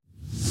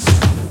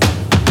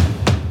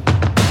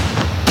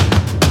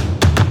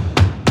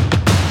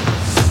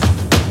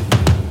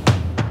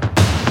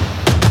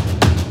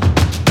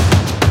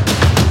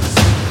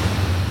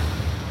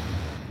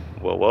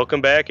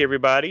Welcome back,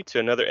 everybody, to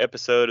another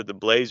episode of the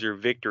Blazer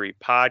Victory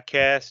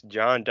Podcast.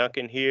 John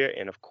Duncan here,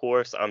 and of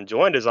course, I'm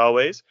joined as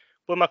always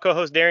with my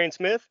co-host Darian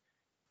Smith.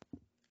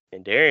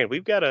 And Darian,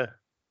 we've got a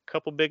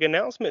couple big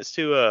announcements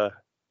to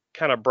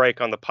kind of break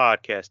on the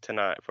podcast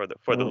tonight for the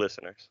Oh,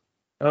 listeners.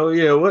 oh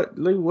yeah, what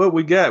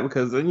we got?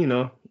 Because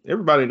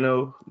everybody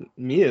know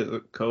me as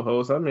a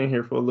co-host. I've been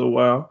here for a little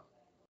while.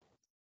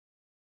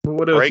 But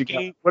what else you got?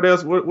 Breaking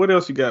What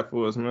else you got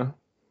for us, man?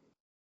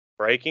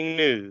 breaking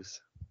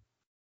news: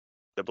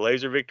 the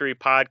Blazer Victory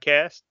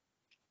Podcast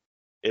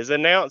is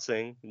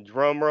announcing,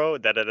 drum roll,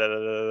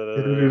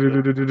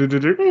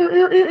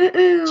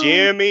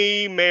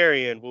 Jimmy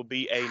Marion will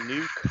be a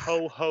new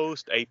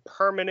co-host, a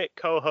permanent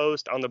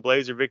co-host on the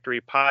Blazer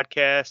Victory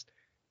Podcast.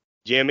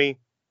 Jimmy,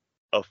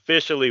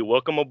 officially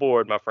welcome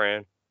aboard, my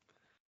friend.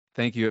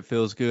 Thank you. It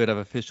feels good. I've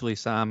officially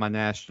signed my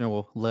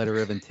national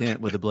letter of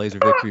intent with the Blazer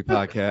Victory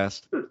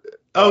Podcast.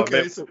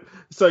 Okay,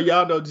 so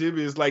y'all know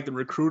Jimmy is like the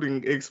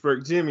recruiting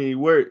expert. Jimmy,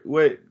 what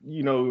are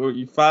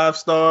you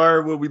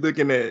 5-star? What we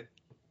looking at?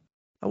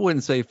 I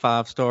wouldn't say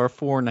 5-star,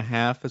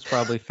 4.5 is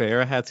probably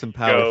fair. I had some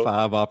Power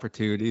 5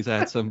 opportunities. I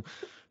had some.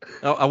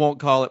 I won't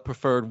call it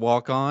preferred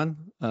walk-on,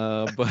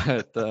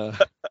 but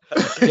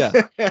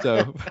yeah.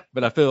 So,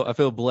 but I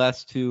feel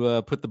blessed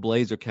to put the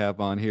Blazer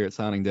cap on here at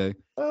signing day.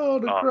 Oh,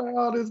 the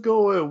crowd is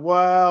going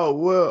wow.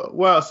 Well,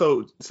 wow.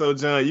 So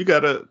John, you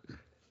gotta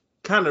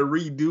kind of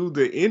redo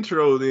the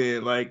intro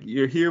then. Like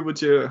you're here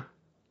with your.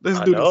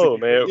 Let's do this again.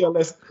 Man. Yeah,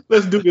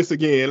 let's do this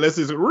again. Let's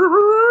just. That's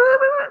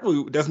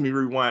me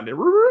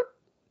rewinding.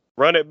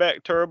 Run it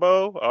back,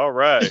 Turbo. All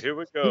right, here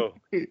we go.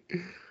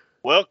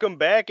 Welcome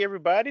back,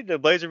 everybody, to the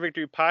Blazer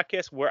Victory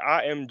Podcast, where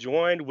I am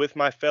joined with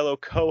my fellow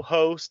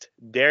co-host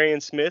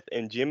Darian Smith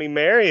and Jimmy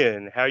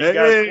Marion. How you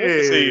guys doing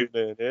this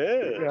evening?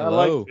 Yeah,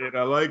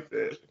 I like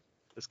that.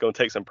 It's gonna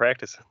take some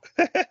practice.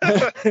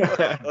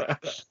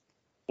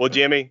 Well,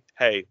 Jimmy,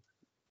 hey,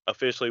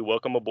 officially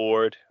welcome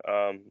aboard.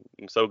 I'm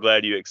so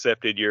glad you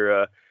accepted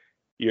your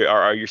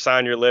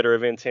signed your letter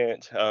of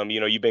intent.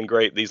 You've been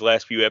great these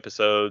last few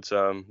episodes.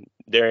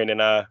 Darian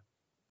and I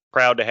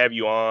proud to have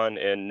you on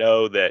and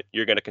know that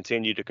you're going to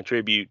continue to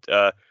contribute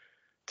to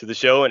the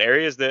show in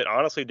areas that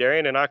honestly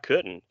Darian and I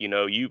couldn't.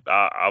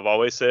 I've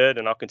always said,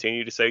 and I'll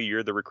continue to say,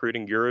 you're the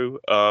recruiting guru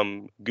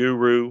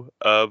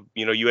of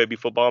UAB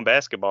football and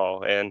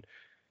basketball. And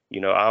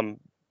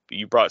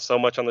you brought so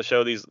much on the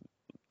show these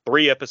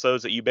 3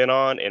 episodes that you've been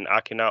on, and I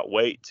cannot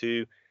wait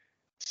to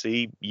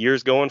see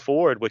years going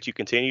forward what you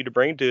continue to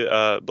bring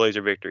to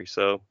Blazer Victory.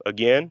 So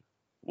again,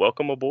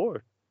 welcome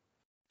aboard.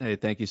 Hey,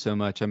 thank you so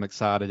much. I'm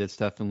excited. It's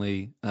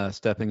definitely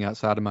stepping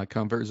outside of my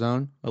comfort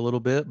zone a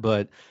little bit,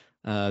 but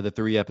the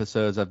 3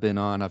 episodes I've been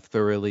on, I've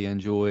thoroughly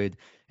enjoyed,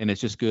 and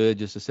it's just good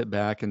just to sit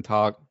back and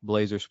talk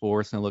Blazer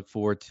sports. And I look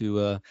forward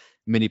to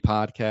many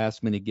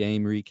podcasts, many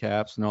game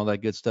recaps, and all that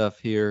good stuff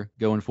here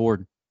going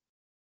forward.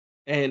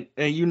 And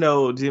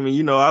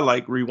Jimmy, I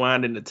like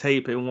rewinding the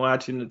tape and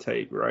watching the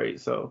tape, right?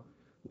 So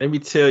let me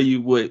tell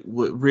you what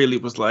really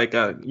was like.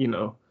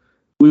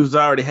 We was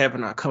already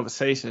having our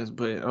conversations,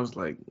 but I was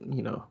like,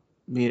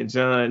 me and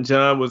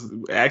John was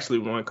actually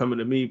one coming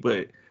to me,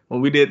 but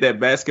when we did that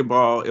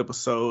basketball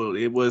episode,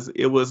 it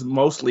was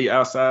mostly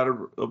outside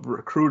of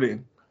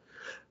recruiting.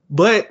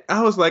 But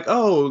I was like,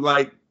 oh,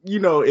 like,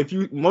 if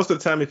you most of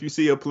the time if you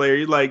see a player,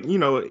 you're like,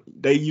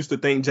 they used to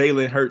think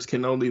Jalen Hurts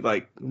can only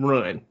like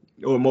run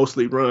or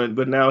mostly run,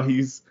 but now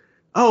he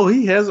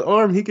has an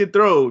arm, he can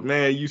throw.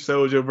 Man, you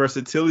showed your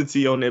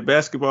versatility on that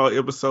basketball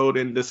episode,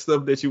 and the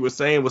stuff that you were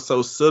saying was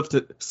so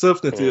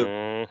substantive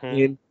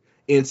and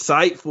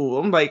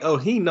insightful. I'm like, oh,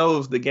 he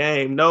knows the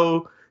game.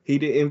 No, he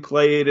didn't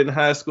play it in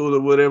high school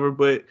or whatever,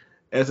 but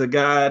as a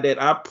guy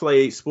that I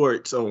played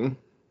sports on,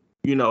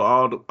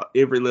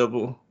 every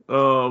level,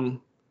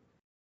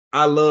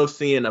 I love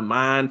seeing a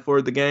mind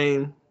for the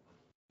game,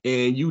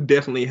 and you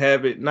definitely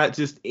have it, not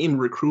just in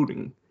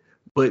recruiting,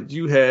 but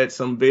you had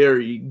some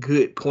very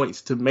good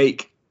points to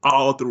make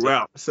all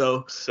throughout.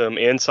 So some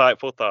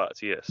insightful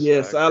thoughts.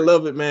 Yes, I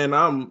love it, man.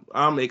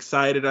 I'm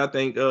excited. I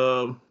think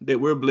that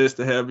we're blessed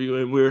to have you,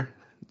 and we're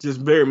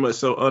just very much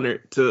so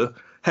honored to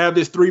have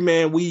this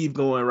 3-man weave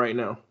going right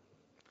now.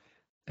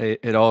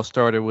 It all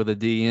started with a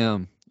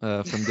DM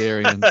from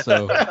Darian,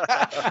 so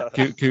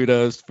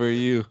kudos for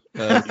you,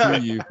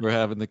 for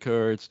having the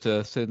courage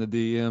to send a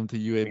DM to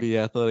UAB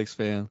Athletics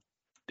fan.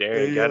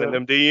 Darian got in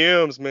them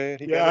DMs, man.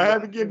 I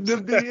had to get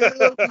them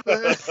DMs,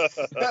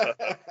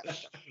 man.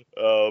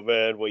 Oh,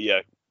 man. Well,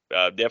 yeah,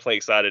 definitely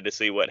excited to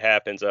see what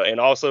happens. And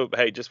also,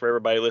 hey, just for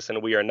everybody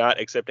listening, we are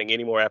not accepting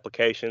any more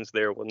applications.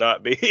 There will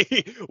not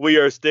be. We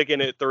are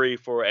sticking at 3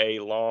 for a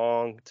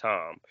long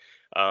time.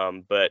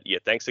 But, yeah,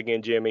 thanks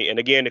again, Jimmy. And,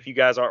 again, if you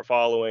guys aren't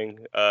following,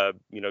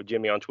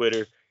 Jimmy on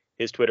Twitter,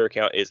 his Twitter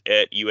account is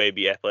at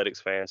UAB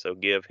Athletics Fan. So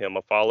give him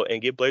a follow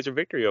and give Blazer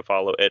Victory a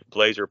follow at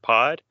Blazer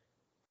Pod.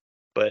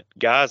 But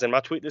guys, in my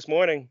tweet this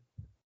morning,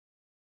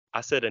 I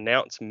said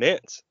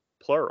announcements,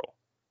 plural.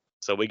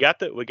 So we got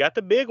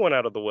the big one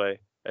out of the way,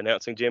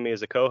 announcing Jimmy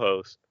as a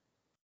co-host.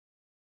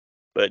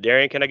 But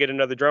Darian, can I get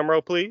another drum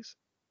roll, please?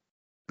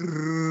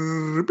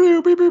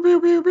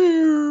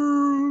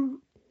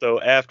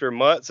 So after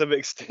months of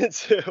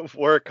extensive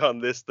work on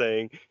this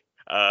thing,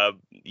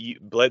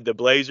 the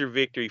Blazer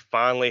Victory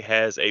finally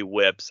has a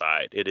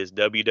website. It is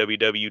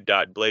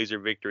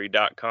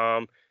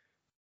www.blazervictory.com.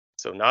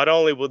 So not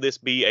only will this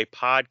be a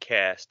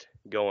podcast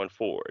going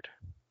forward,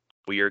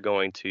 we are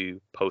going to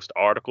post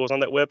articles on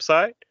that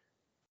website,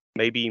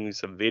 maybe even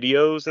some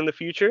videos in the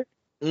future.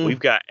 We've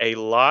got a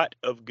lot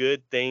of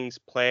good things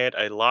planned,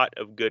 a lot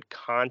of good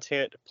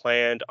content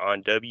planned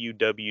on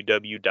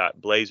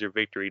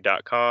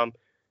www.blazervictory.com.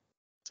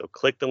 So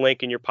click the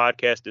link in your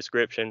podcast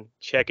description,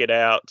 check it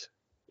out.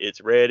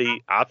 It's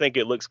ready. I think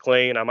it looks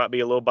clean. I might be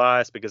a little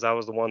biased because I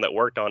was the one that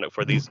worked on it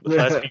for these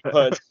last few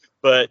months,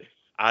 but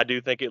I do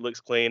think it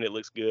looks clean. It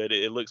looks good.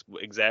 It looks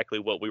exactly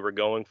what we were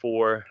going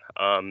for.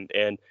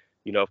 And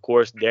of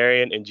course,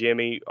 Darian and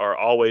Jimmy are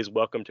always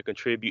welcome to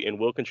contribute and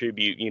will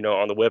contribute,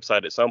 on the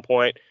website at some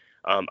point.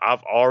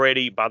 I've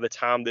already, by the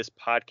time this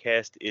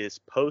podcast is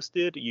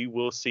posted, you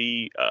will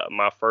see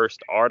my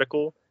first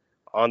article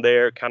on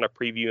there, kind of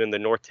previewing the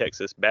North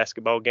Texas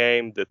basketball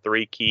game, the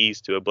 3 keys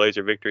to a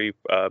Blazer victory,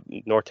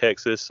 North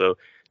Texas. So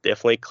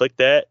definitely click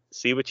that,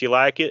 see what you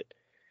like it.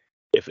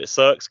 If it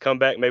sucks, come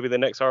back. Maybe the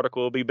next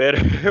article will be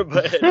better.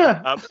 But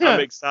I'm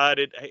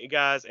excited, hey,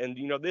 guys. And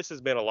this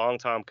has been a long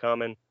time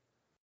coming.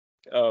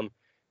 I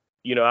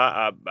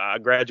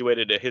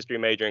graduated a history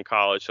major in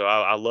college, so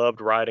I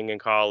loved writing in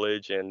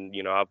college, and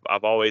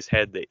I've always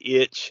had the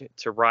itch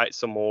to write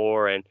some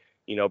more, and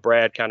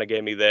Brad kind of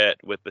gave me that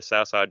with the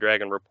Southside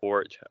Dragon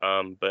Report.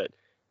 But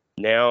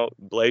now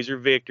Blazer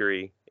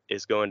Victory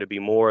is going to be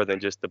more than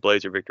just the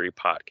Blazer Victory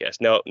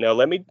podcast. Now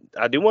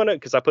I do want to,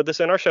 because I put this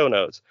in our show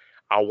notes,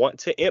 I want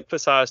to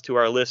emphasize to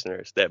our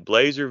listeners that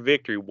Blazer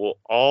Victory will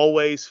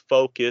always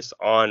focus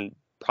on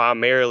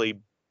primarily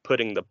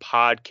putting the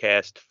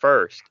podcast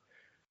first.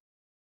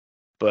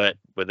 But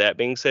with that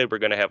being said, we're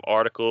going to have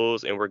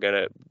articles, and we're going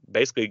to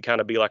basically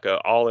kind of be like a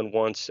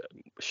all-in-one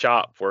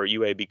shop for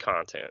UAB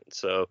content.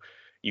 So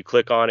you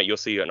click on it, you'll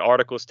see an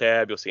articles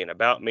tab, you'll see an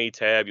about me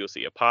tab, you'll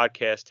see a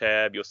podcast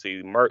tab, you'll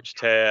see merch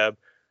tab.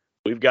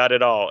 We've got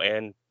it all.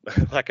 And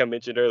like I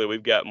mentioned earlier,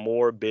 we've got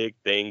more big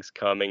things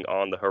coming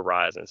on the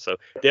horizon. So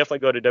definitely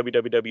go to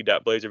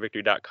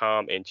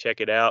www.blazervictory.com and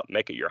check it out.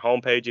 Make it your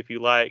homepage if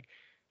you like.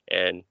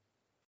 And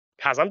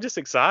guys, I'm just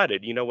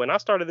excited. When I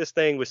started this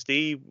thing with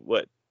Steve,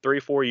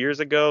 3-4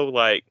 years ago,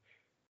 like,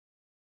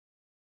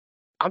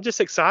 I'm just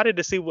excited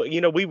to see what,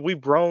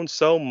 we've grown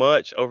so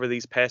much over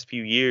these past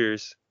few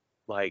years.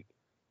 Like,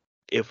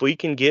 if we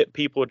can get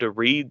people to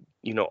read,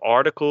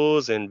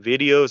 articles and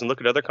videos and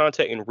look at other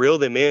content and reel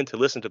them in to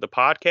listen to the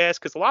podcast,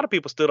 because a lot of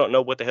people still don't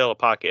know what the hell a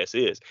podcast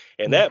is.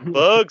 And that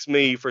bugs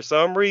me for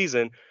some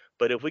reason.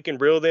 But if we can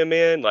reel them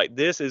in, like,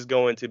 this is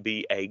going to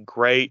be a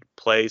great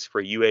place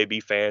for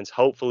UAB fans,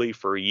 hopefully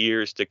for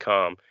years to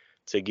come,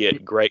 to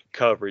get great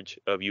coverage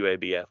of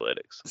UAB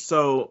athletics.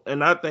 So,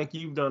 and I think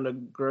you've done a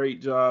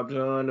great job,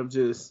 John, of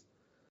just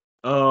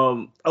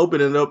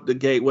opening up the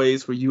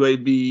gateways for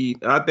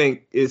UAB. I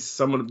think it's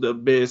some of the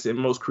best and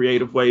most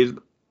creative ways,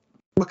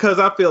 because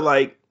I feel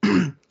like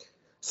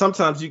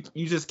sometimes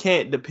you just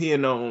can't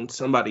depend on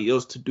somebody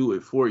else to do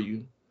it for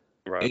you.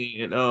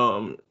 Right.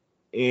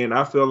 And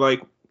I feel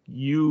like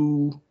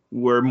you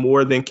were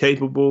more than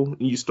capable.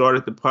 You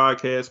started the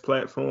podcast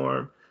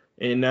platform,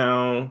 and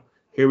now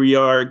here we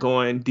are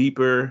going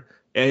deeper.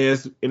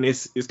 And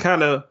it's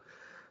kind of,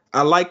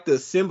 I like the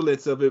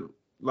semblance of it,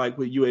 like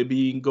with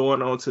UAB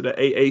going on to the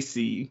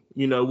AAC,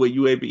 with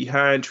UAB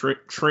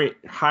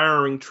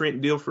hiring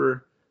Trent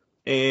Dilfer,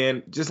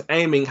 and just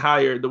aiming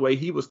higher. The way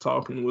he was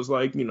talking was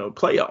like,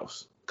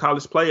 playoffs,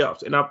 college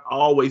playoffs. And I've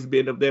always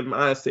been of that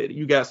mindset.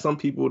 You got some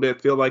people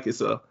that feel like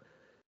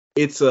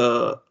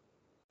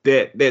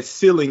that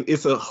ceiling,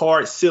 it's a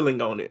hard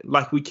ceiling on it.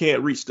 Like we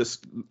can't reach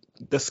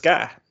the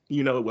sky,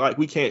 like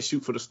we can't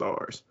shoot for the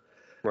stars.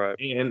 Right.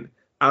 And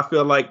I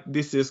feel like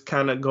this is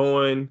kind of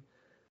going,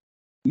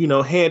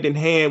 hand in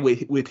hand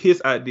with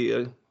his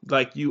idea.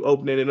 Like you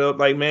opening it up,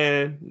 like,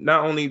 man,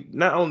 not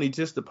only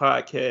just the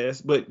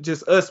podcast, but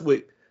just us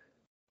with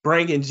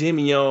bringing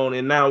Jimmy on,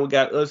 and now we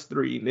got us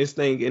three and this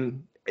thing,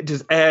 and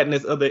just adding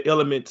this other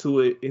element to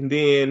it. And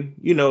then,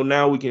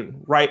 now we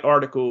can write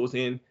articles,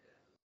 and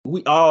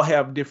we all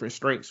have different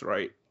strengths,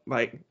 right?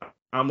 Like,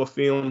 I'm a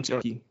film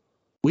junkie.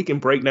 We can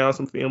break down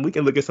some film. We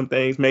can look at some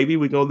things. Maybe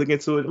we gonna look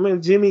into it. I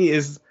mean, Jimmy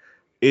is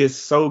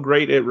so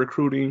great at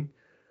recruiting,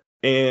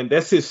 and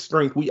that's his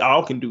strength. We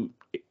all can do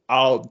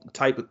all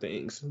type of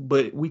things,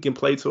 but we can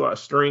play to our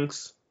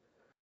strengths.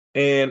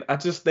 And I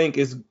just think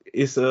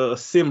it's a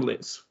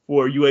semblance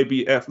for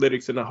UAB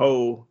athletics in a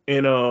whole.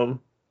 And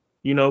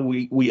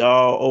we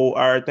all owe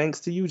our thanks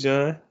to you,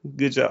 John.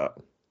 Good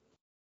job.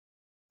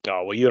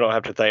 Oh, well, you don't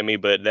have to thank me,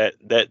 but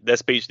that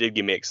speech did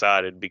get me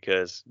excited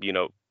because,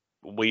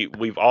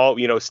 we've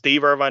all,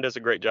 Steve Irvine does a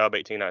great job,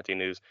 1819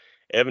 News.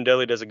 Evan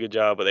Daly does a good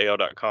job with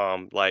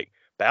AL.com. Like,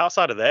 but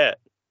outside of that,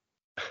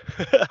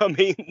 I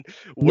mean,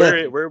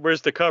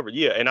 where's the coverage?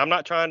 Yeah, and I'm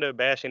not trying to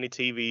bash any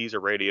TVs or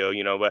radio,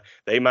 but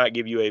they might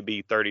give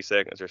UAB 30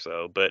 seconds or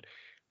so. But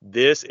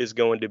This is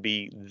going to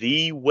be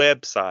the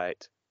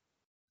website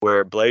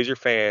where Blazer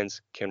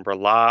fans can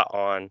rely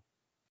on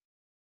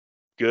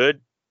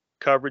good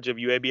coverage of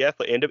UAB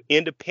athletics,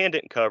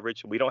 independent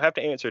coverage. We don't have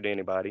to answer to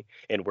anybody.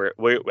 And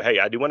hey,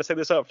 I do want to say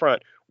this up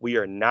front. We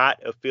are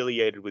not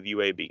affiliated with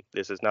UAB.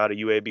 This is not a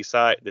UAB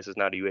site. This is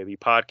not a UAB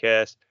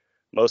podcast.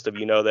 Most of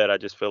you know that. I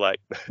just feel like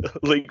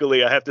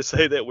legally I have to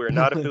say that we're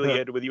not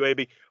affiliated with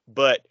UAB.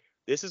 But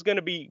this is going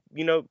to be,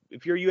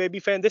 if you're a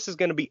UAB fan, this is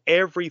going to be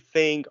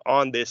everything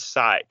on this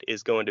site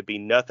is going to be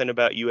nothing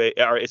about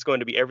UAB, or it's going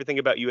to be everything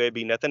about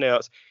UAB, nothing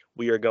else.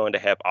 We are going to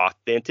have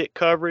authentic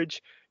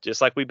coverage, just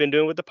like we've been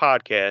doing with the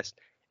podcast.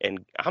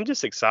 And I'm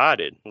just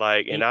excited.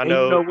 And I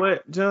know. You know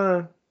what,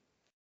 John?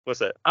 What's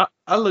that?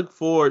 I look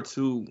forward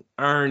to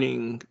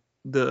continued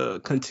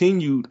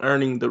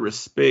earning the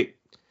respect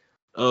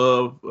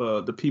of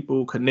the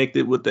people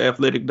connected with the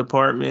athletic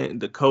department,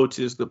 the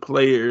coaches, the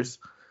players.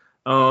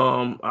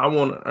 I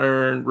want to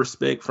earn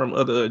respect from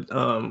other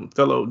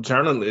fellow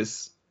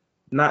journalists,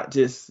 not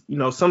just,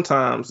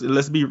 sometimes,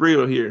 let's be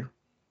real here.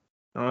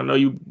 I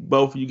know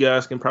both of you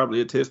guys can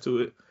probably attest to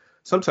it.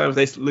 Sometimes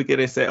they look at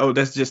it and say, oh,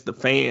 that's just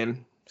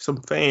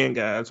some fan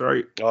guys,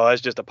 right? Oh,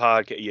 that's just a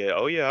podcast. Yeah.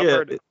 Oh, yeah. I've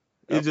heard it.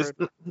 It's just,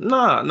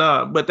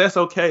 nah, but that's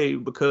okay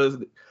because,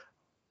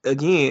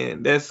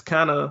 again, that's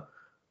kind of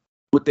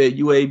with that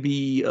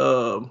UAB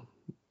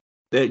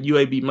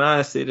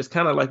mindset. It's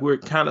kind of like we're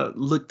kind of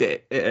looked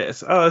at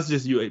as, oh, it's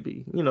just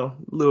UAB,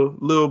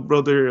 little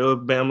brother of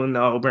Bama and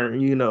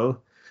Auburn,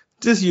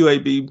 just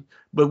UAB.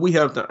 But we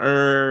have to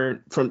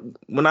earn from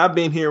when I've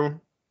been here.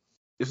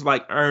 It's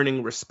like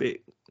earning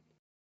respect.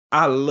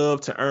 I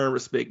love to earn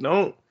respect.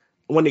 Don't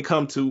when it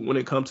come to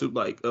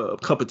like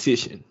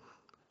competition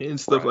and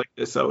stuff like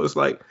that. So it's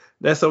like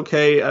that's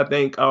okay. I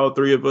think all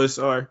three of us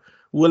are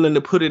willing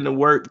to put in the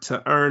work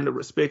to earn the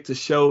respect to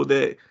show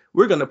that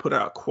we're gonna put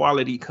out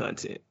quality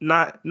content.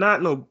 We're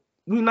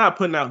not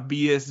putting out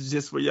BS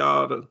just for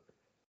y'all to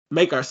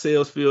make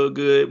ourselves feel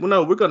good. Well,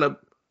 no, we're gonna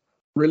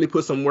really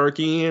put some work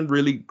in,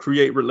 really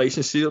create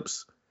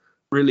relationships,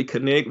 really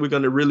connect. We're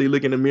gonna really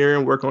look in the mirror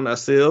and work on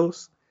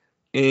ourselves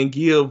and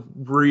give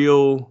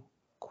real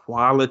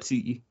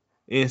quality.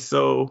 And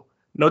so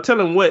no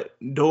telling what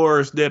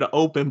doors that are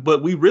open,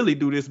 but we really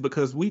do this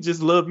because we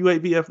just love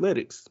UAB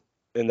athletics.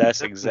 And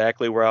that's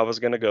exactly where I was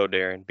going to go,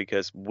 Darren,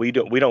 because we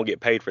don't get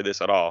paid for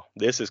this at all.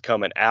 This is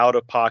coming out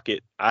of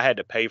pocket. I had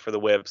to pay for the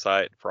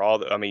website for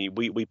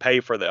we pay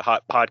for the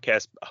hot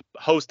podcast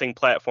hosting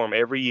platform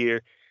every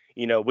year.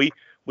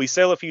 We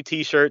sell a few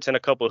T-shirts and a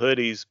couple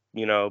hoodies,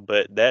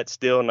 but that's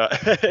still not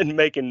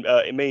making.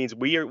 It means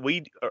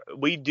we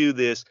do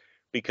this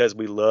because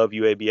we love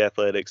UAB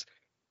athletics.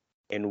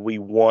 And we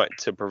want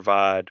to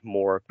provide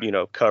more,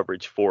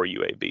 coverage for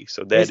UAB.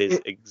 So that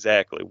is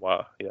exactly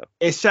why. Yeah.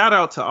 And shout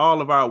out to all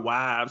of our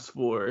wives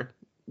for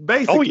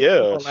basically.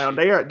 Oh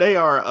yeah. They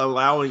are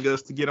allowing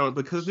us to get on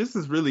because this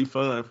is really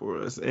fun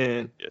for us.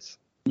 And yes,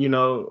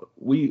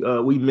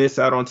 we miss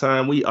out on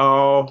time. We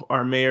all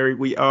are married.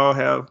 We all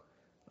have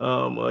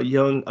a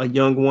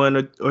young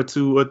one or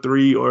two or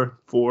three or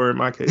four in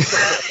my case.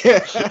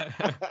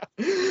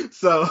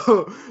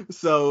 So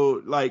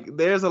like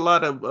there's a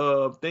lot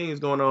of things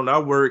going on.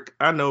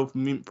 I know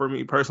for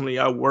me personally,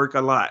 I work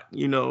a lot,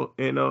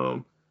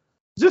 and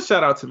just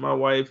shout out to my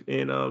wife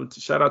and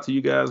shout out to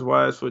you guys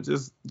wives for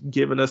just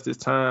giving us this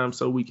time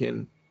so we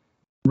can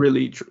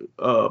really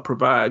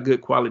provide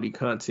good quality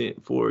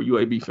content for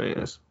UAB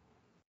fans.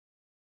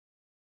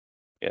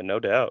 Yeah, no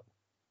doubt.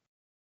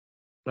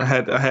 I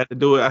had to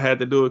do it. I had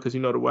to do it because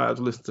the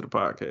wives listen to the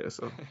podcast.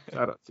 So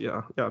shout out to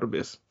y'all. Y'all the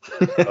best.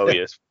 Oh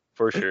yes,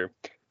 for sure.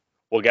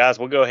 Well, guys,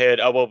 we'll go ahead.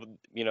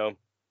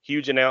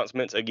 Huge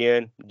announcements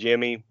again.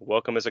 Jimmy,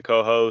 welcome as a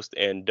co-host,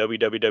 and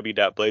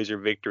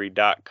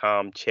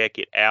www.blazervictory.com. Check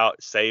it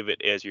out. Save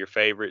it as your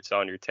favorites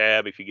on your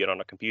tab if you get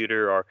on a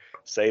computer, or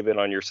save it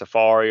on your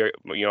Safari or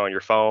on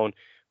your phone.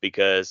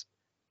 Because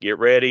get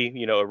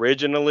ready.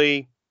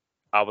 Originally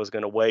I was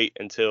going to wait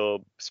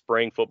until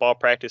spring football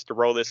practice to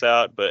roll this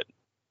out, but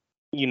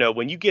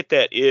when you get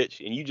that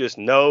itch and you just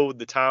know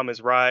the time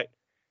is right,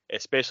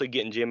 especially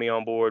getting Jimmy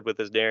on board with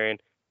us, Darren,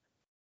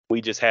 we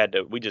just had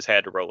to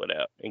roll it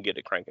out and get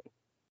it cranking.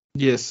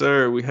 Yes,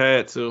 sir. We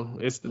had to.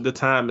 It's the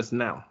time is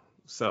now.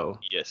 So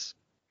yes,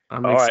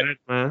 I'm excited,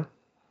 man.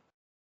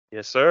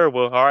 Yes, sir.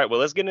 Well, all right. Well,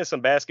 let's get into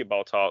some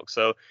basketball talk.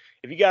 So,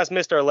 if you guys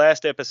missed our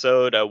last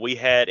episode, we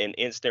had an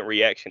instant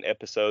reaction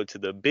episode to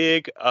the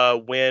big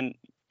win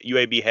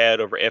UAB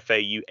had over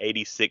FAU,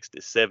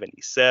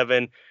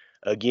 86-77.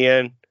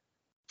 Again,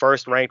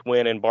 first ranked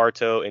win in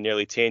Bartow in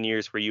nearly 10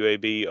 years for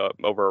UAB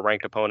over a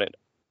ranked opponent.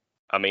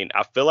 I mean,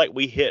 I feel like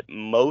we hit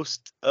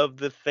most of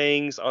the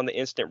things on the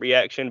instant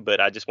reaction,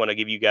 but I just want to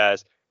give you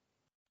guys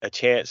a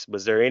chance.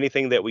 Was there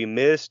anything that we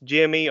missed,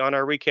 Jimmy, on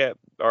our recap,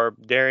 or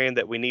Darian,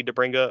 that we need to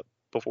bring up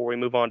before we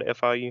move on to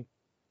FIU?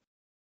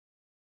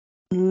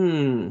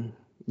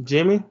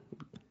 Jimmy?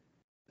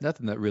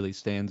 Nothing that really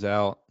stands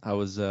out. I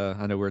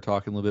know we were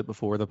talking a little bit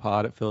before the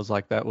pod. It feels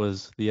like that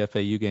was the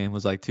FAU game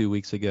was like 2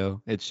 weeks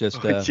ago. It's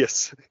just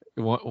yes.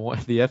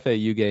 The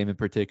FAU game in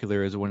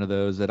particular is one of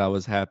those that I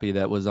was happy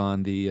that was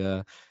on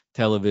the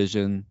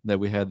television, that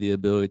we had the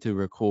ability to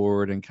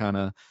record and kind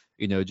of,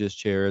 just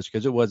cherish,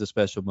 because it was a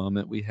special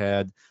moment. We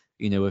had,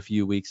 a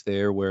few weeks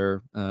there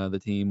where the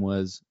team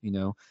was,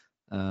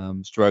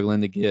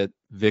 struggling to get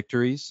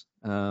victories.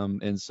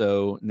 And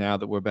so now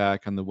that we're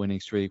back on the winning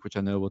streak, which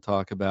I know we'll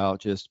talk about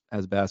just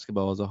as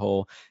basketball as a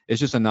whole, it's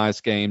just a nice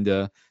game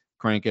to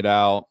crank it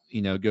out,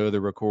 go to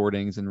the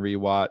recordings and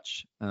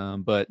rewatch.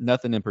 But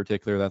nothing in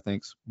particular that I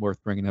think's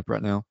worth bringing up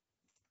right now.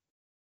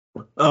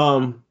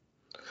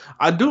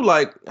 I do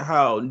like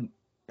how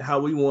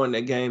we won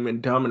that game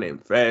in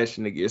dominant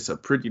fashion against a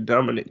pretty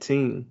dominant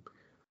team.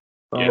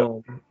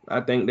 I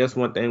think that's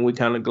one thing we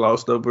kind of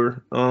glossed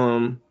over.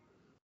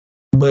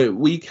 But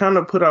we kind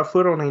of put our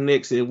foot on their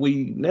necks and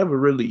we never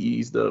really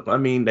eased up. I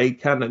mean, they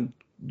kind of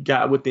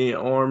got within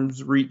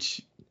arm's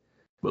reach,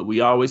 but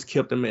we always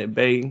kept them at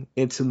bay.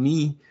 And to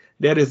me,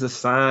 that is a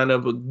sign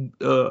of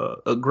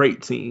a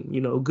great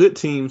team. Good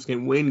teams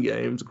can win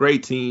games.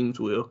 Great teams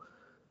will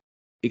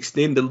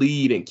extend the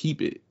lead and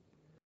keep it.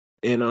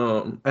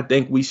 And I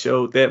think we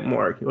showed that,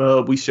 Mark.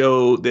 We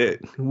showed that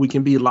we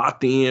can be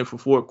locked in for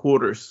 4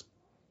 quarters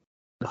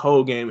the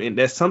whole game, and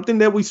that's something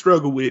that we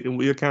struggle with, and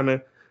we're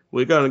gonna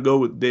go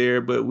with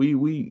there. But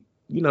we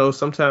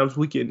sometimes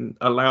we can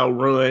allow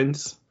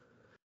runs,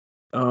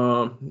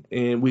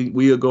 and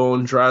we'll go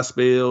on dry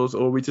spells,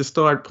 or we just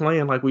start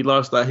playing like we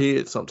lost our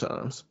head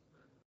sometimes,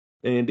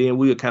 and then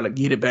we'll kind of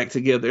get it back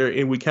together,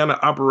 and we kind of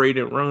operate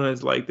in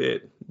runs like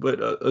that. But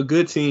a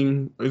great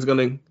team is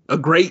gonna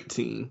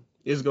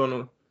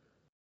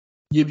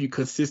give you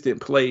consistent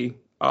play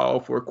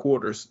all 4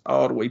 quarters,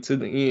 all the way to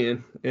the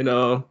end.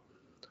 And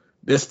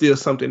that's still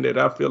something that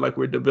I feel like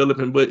we're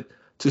developing. But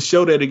to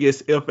show that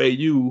against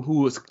FAU,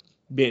 who has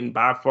been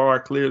by far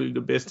clearly the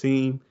best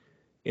team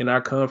in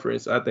our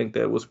conference, I think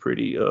that was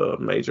pretty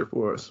major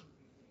for us.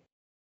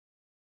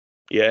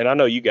 Yeah, and I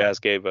know you guys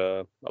gave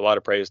a lot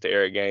of praise to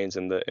Eric Gaines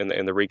in the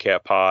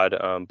recap pod,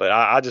 but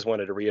I just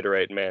wanted to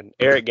reiterate, man,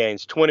 Eric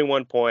Gaines,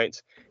 21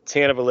 points,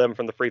 10 of 11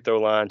 from the free throw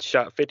line,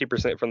 shot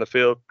 50% from the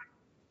field,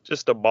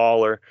 just a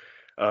baller.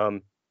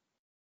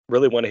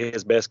 Really one of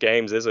his best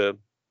games at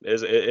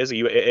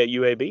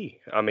UAB.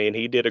 I mean,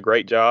 he did a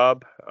great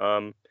job,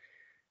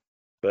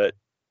 but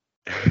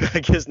I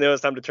guess now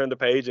it's time to turn the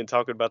page and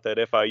talk about that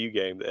FIU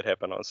game that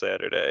happened on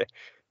Saturday.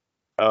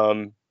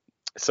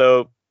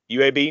 So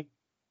UAB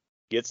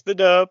gets the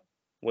dub,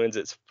 wins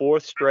its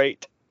 4th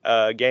straight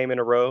game in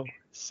a row,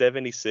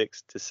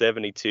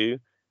 76-72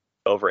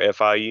 over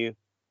FIU.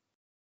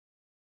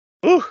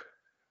 Whew.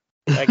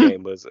 That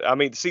game was,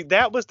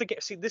 that was the game.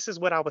 See, this is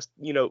what I was,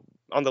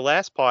 on the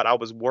last pod, I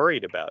was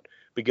worried about,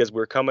 because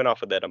we're coming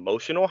off of that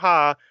emotional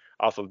high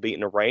off of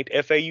beating a ranked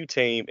FAU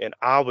team. And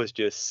I was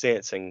just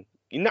sensing,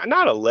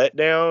 not a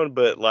letdown,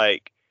 but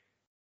like,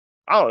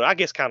 I don't know, I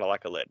guess kind of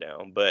like a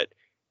letdown.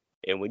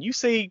 And when you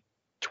see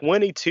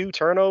 22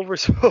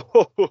 turnovers,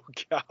 oh,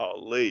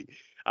 golly.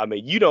 I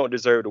mean, you don't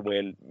deserve to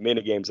win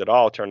many games at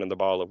all turning the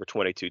ball over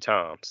 22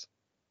 times.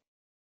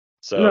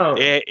 So no.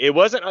 It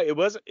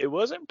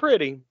wasn't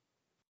pretty.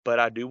 But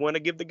I do want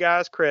to give the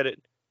guys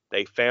credit.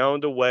 They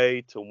found a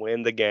way to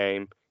win the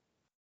game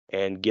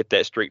and get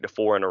that streak to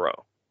 4 in a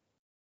row.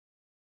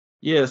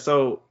 Yeah,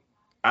 so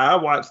I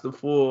watched the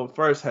full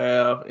first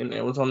half, and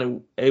I was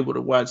only able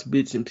to watch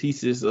bits and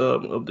pieces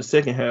of the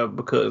second half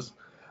because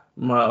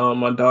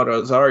my daughter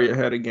Azaria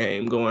had a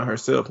game going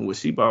herself, in which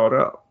she balled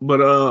out.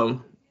 But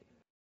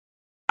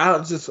I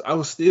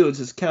was still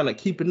just kind of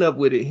keeping up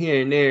with it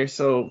here and there.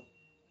 So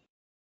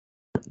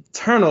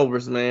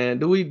turnovers, man.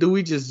 Do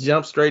we just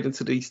jump straight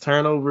into these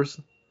turnovers,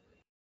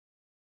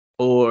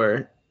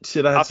 or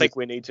should I? I think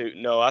we need to.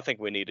 No, I think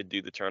we need to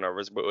do the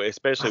turnovers, but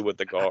especially with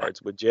the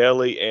guards, with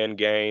Jelly and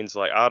Gaines.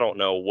 Like, I don't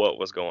know what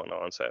was going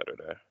on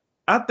Saturday.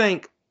 I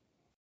think,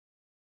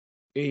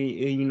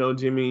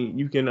 Jimmy,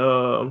 you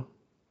can.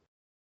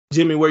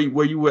 Jimmy, were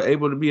you were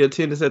able to be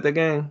attendance at that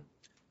game?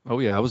 Oh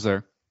yeah, I was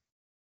there.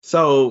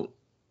 So,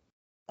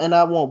 and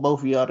I want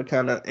both of y'all to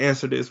kind of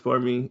answer this for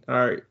me. All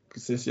right,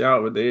 since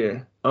y'all were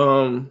there.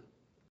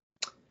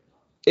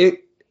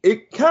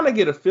 It kind of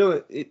get a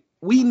feeling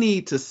we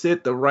need to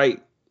set the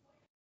right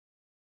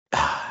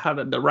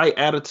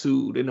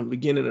attitude in the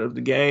beginning of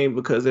the game,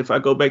 because if I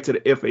go back to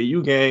the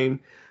FAU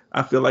game,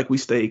 I feel like we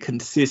stayed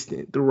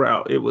consistent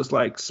throughout. It was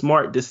like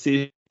smart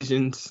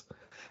decisions.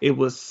 It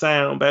was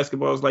sound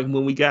basketball. It was like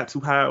when we got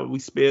too high, we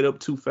sped up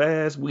too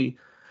fast. You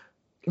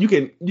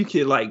can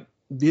like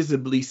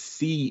visibly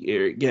see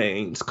Eric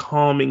Gaines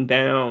calming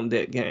down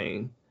that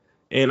game.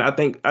 And I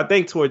think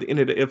toward the end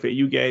of the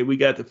FAU game, we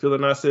got to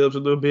feeling ourselves a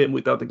little bit, and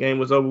we thought the game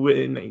was over with,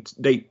 and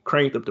they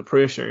cranked up the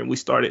pressure, and we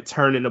started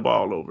turning the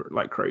ball over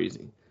like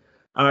crazy.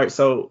 All right,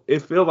 so it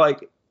felt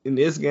like in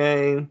this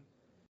game,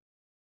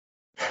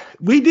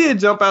 we did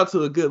jump out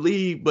to a good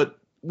lead, but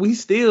we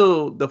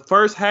still, the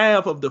first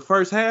half,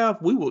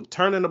 we were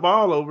turning the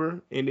ball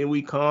over, and then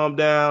we calmed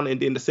down,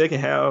 and then the second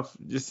half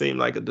just seemed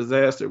like a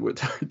disaster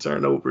with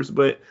turnovers.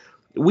 But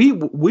we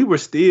were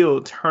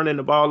still turning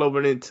the ball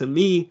over, and to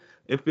me,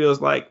 it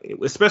feels like,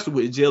 especially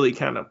with Jelly,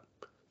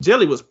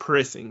 Jelly was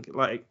pressing.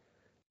 Like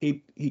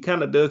he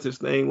kind of does this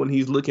thing when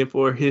he's looking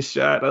for his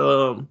shot.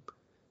 And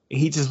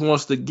he just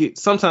wants to get.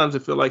 Sometimes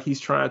it feels like he's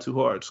trying too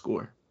hard to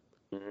score,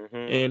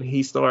 and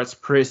he starts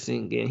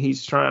pressing, and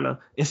he's trying to,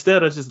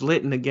 instead of just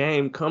letting the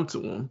game come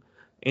to him.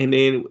 And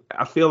then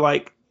I feel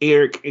like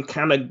Eric, it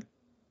kind of,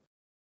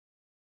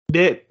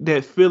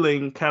 that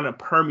feeling kind of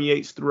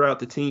permeates throughout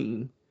the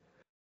team.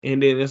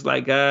 And then it's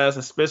like, guys,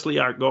 especially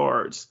our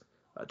guards,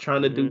 are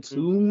trying to do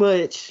too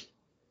much.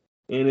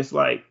 And it's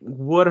like,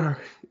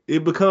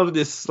 it becomes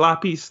this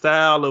sloppy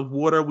style of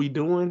what are we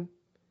doing?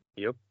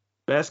 Yep.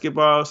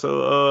 Basketball.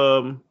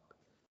 So,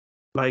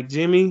 like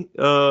Jimmy,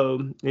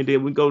 and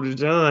then we go to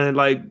John.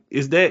 Like,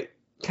 is that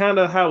kind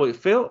of how it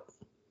felt?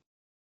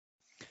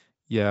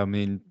 Yeah, I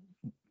mean,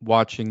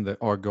 watching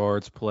our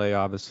guards play,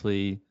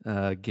 obviously,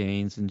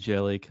 Gaines and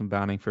Jelly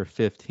combining for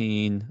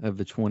 15 of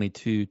the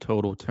 22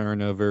 total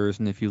turnovers.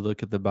 And if you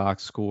look at the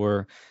box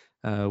score,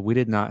 we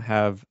did not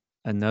have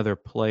another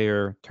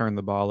player turn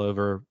the ball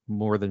over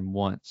more than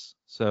once.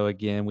 So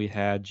again, we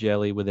had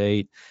Jelly with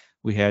 8,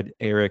 we had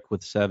Eric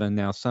with 7.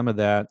 Now, some of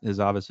that is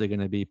obviously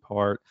going to be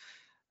part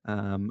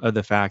of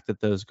the fact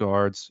that those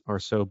guards are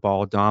so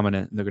ball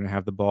dominant. They're going to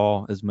have the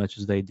ball as much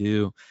as they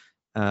do.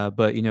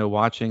 But,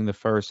 watching the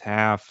first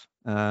half,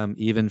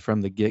 even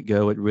from the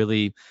get-go, it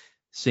really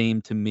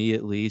seemed to me,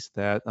 at least,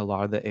 that a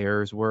lot of the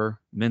errors were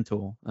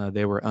mental.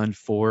 They were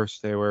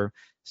unforced. They were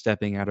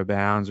stepping out of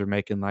bounds or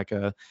making like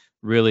a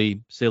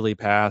really silly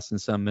pass in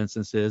some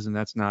instances. And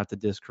that's not to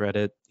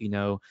discredit,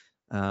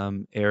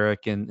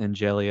 Eric and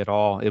Jelly at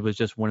all. It was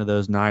just one of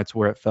those nights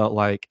where it felt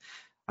like,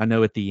 I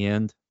know at the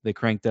end they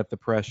cranked up the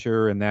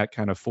pressure and that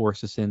kind of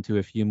forced us into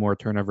a few more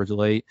turnovers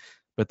late,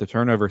 but the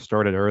turnover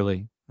started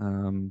early.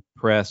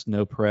 Press,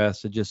 no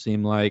press. It just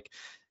seemed like,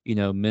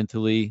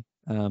 mentally,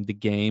 the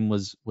game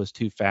was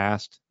too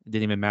fast. It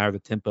didn't even matter the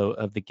tempo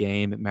of the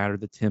game. It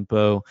mattered the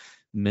tempo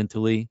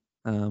mentally,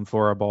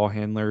 for our ball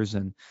handlers.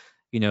 And,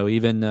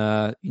 even,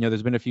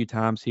 there's been a few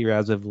times here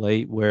as of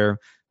late where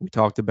we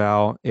talked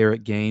about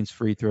Eric Gaines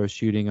free throw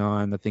shooting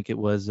on, I think it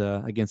was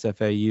against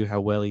FAU,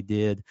 how well he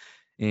did.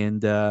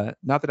 And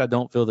not that I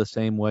don't feel the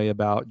same way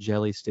about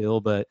Jelly still,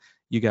 but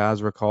you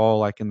guys recall,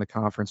 like in the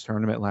conference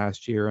tournament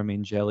last year, I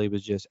mean, Jelly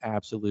was just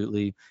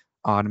absolutely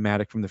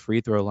automatic from the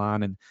free throw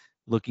line. And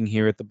looking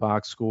here at the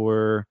box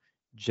score,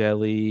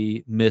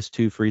 Jelly missed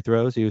 2 free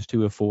throws. He was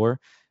 2 of 4.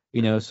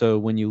 So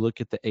when you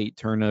look at the 8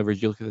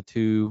 turnovers, you look at the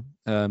 2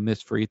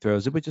 missed free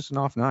throws, it was just an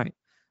off night.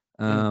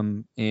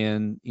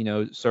 And,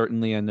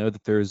 certainly I know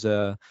that there's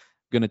going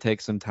to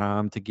take some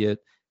time to get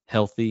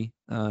healthy.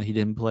 He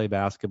didn't play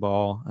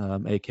basketball.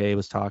 AK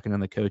was talking on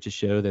the coach's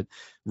show that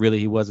really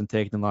he wasn't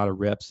taking a lot of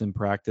reps in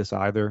practice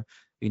either.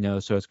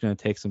 So it's going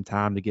to take some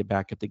time to get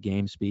back up to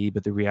game speed.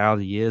 But the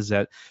reality is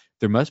that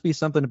there must be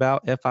something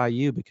about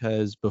FIU,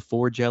 because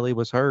before Jelly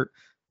was hurt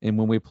and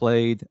when we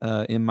played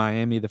in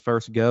Miami the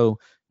first go,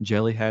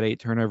 Jelly had 8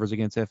 turnovers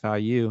against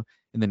FIU.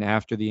 And then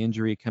after the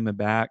injury coming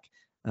back,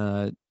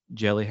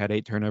 Jelly had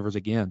 8 turnovers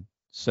again.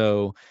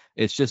 So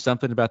it's just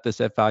something about this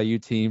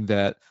FIU team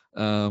that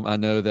I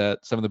know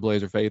that some of the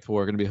Blazer faithful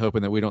are going to be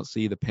hoping that we don't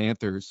see the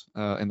Panthers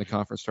in the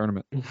conference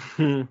tournament.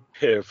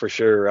 Yeah, for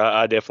sure.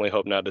 I definitely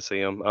hope not to see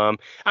them.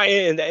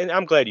 And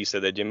I'm glad you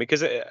said that, Jimmy,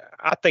 because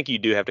I think you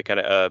do have to kind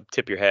of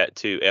tip your hat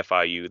to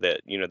FIU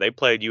that, they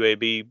played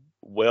UAB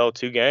well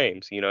 2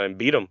 games, and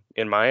beat them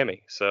in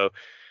Miami. So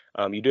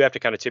you do have to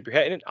kind of tip your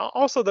hat. And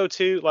also, though,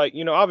 too, like,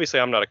 obviously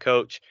I'm not a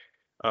coach,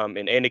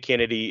 and Andy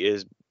Kennedy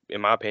is,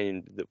 in my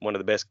opinion, one of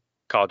the best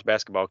college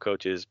basketball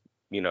coaches,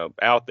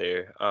 out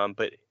there.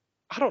 But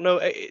I don't know,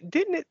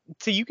 didn't it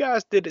to you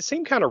guys? Did it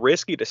seem kind of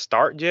risky to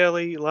start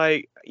Jelly?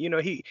 Like,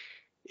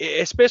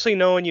 especially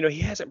knowing, he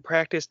hasn't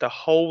practiced a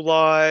whole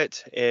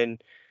lot,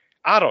 and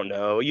I don't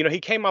know, he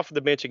came off of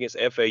the bench against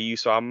FAU,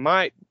 so I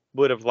might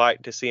would have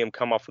liked to see him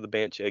come off of the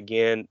bench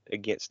again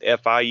against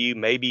FIU.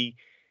 Maybe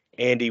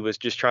Andy was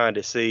just trying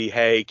to see,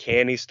 hey,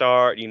 can he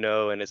start,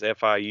 and it's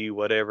FIU,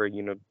 whatever,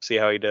 see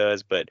how he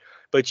does.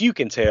 But you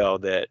can tell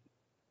that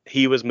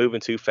he was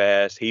moving too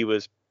fast. He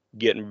was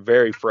getting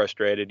very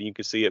frustrated. You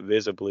could see it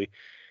visibly.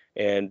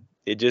 And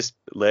it just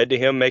led to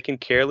him making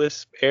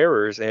careless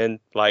errors. And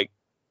like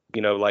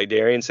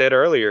Darian said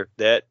earlier,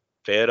 that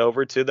fed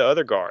over to the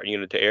other guard,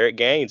 to Eric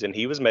Gaines, and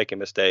he was making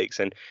mistakes.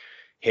 And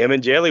him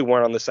and Jelly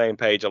weren't on the same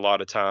page a lot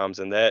of times.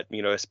 And that,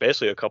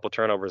 especially a couple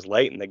turnovers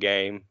late in the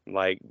game,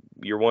 like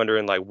you're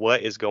wondering, like,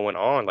 what is going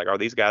on? Like, are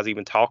these guys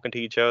even talking to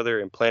each other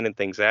and planning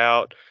things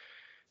out?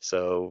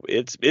 So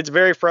it's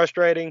very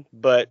frustrating,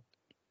 but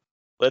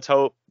let's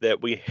hope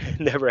that we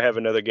never have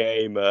another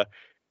game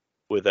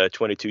with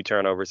 22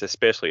 turnovers,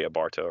 especially at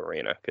Bartow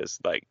Arena, because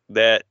like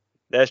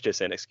that's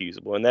just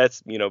inexcusable. And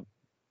that's,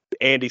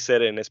 Andy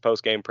said it in his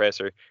post game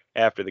presser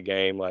after the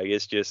game. Like,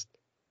 it's just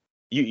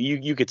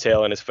you could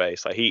tell in his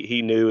face, like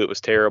he knew it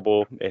was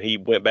terrible, and he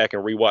went back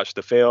and rewatched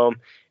the film.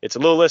 It's a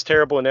little less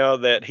terrible now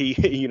that he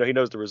he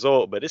knows the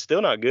result, but it's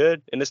still not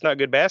good, and it's not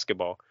good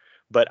basketball.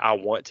 But I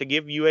want to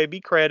give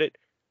UAB credit.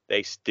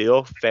 They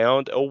still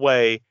found a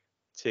way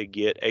to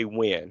get a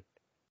win.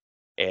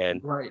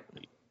 And Right.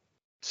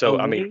 so,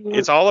 I mean,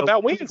 it's all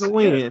about wins. It's a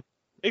win. Yeah,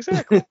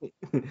 exactly.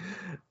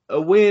 A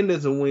win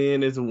is a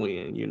win is a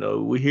win. You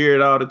know, we hear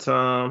it all the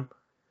time.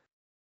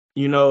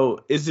 You know,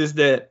 it's just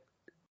that,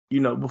 you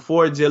know,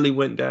 before Jelly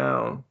went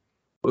down,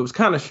 it was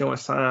kind of showing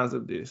signs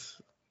of this.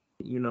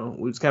 You know,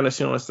 we was kind of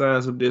showing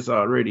signs of this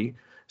already.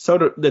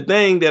 So the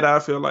thing that I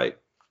feel like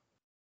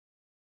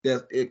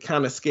that it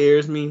kind of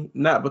scares me,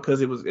 not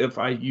because it was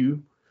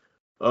FIU,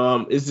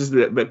 it's just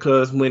that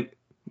because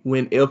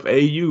when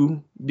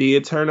FAU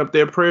did turn up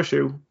their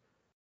pressure,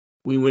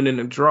 we went in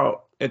a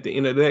drought at the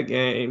end of that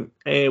game,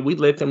 and we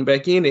let them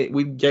back in it.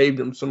 We gave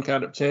them some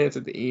kind of chance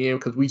at the end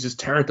because we just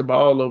turned the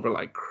ball over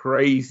like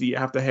crazy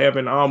after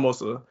having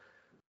almost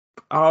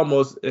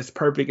as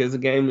perfect as a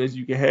game as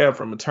you can have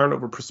from a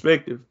turnover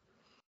perspective.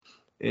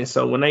 And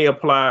so when they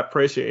applied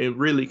pressure, it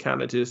really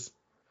kind of just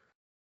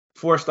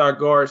forced our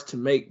guards to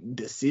make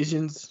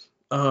decisions.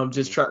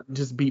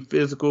 Just be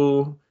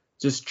physical,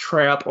 just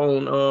trap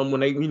on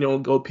when they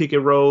go pick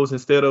and rolls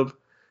instead of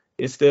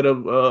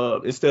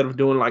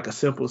doing like a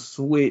simple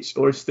switch,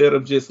 or instead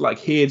of just like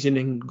hedging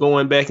and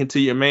going back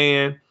into your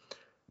man,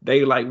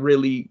 they like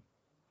really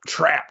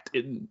trapped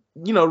and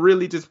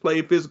really just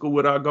play physical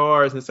with our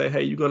guards and say,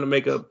 hey, you're gonna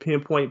make a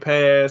pinpoint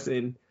pass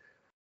and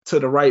to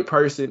the right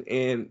person.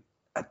 And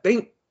I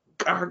think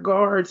our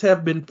guards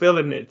have been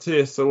failing that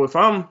test. So if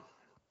I'm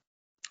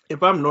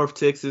North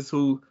Texas,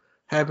 who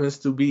happens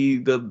to be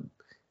the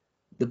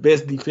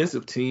best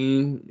defensive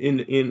team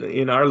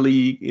in our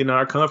league, in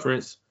our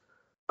conference,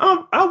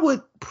 I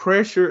would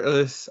pressure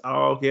us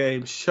all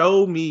game.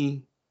 Show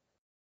me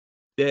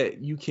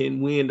that you can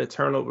win the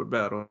turnover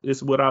battle.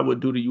 It's what I would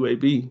do to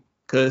UAB,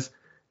 because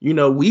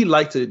we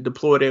like to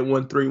deploy that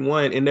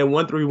 1-3-1, and that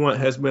 1-3-1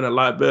 has been a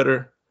lot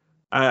better.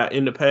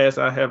 In the past,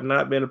 I have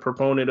not been a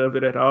proponent of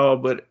it at all,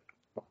 but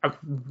I've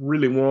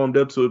really warmed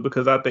up to it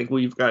because I think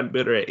we've gotten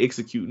better at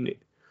executing it.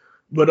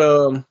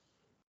 But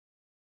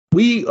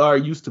we are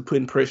used to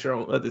putting pressure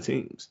on other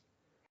teams.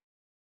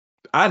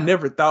 I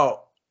never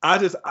thought. I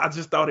just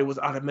thought it was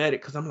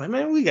automatic because I'm like,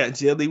 man, we got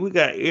Jelly, we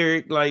got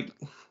Eric. Like,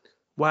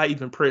 why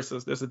even press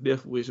us? That's a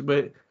death wish.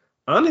 But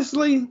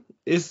honestly,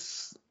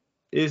 it's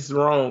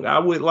wrong. I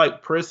would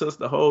like press us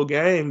the whole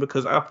game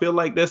because I feel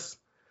like that's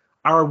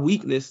our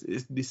weakness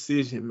is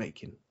decision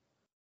making.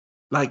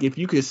 Like, if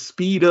you could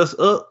speed us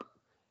up,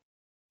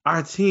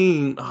 our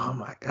team, oh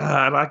my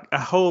God, I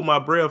hold my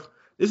breath.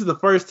 This is the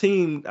first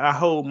team I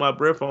hold my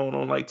breath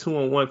on like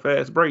 2-on-1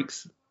 fast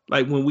breaks.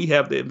 Like when we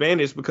have the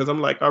advantage, because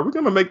I'm like, are we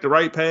going to make the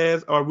right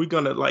pass? Or are we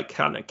going to like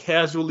kind of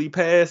casually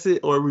pass it?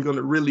 Or are we going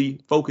to really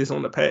focus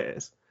on the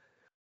pass?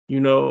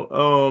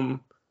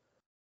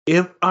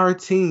 If our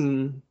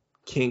team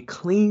can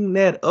clean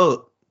that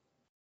up,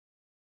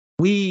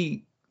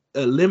 we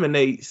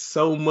eliminate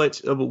so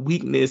much of a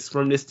weakness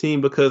from this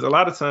team, because a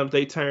lot of times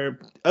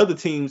other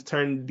teams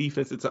turn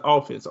defense into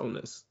offense on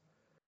us.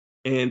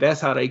 And that's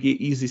how they get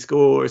easy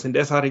scores, and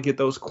that's how they get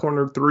those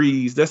corner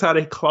threes. That's how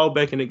they claw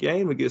back in the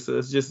game against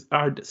us, just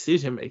our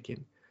decision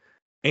making.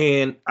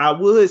 And I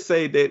would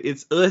say that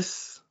it's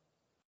us,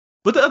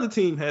 but the other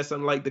team has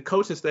something. Like, the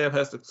coaching staff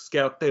has to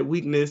scout that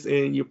weakness,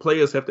 and your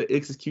players have to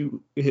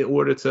execute in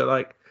order to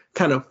like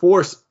kind of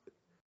force.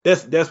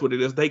 That's what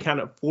it is. They kind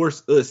of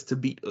force us to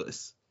beat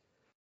us.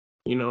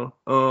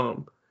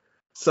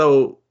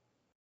 So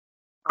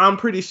I'm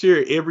pretty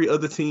sure every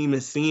other team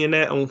is seeing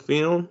that on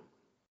film.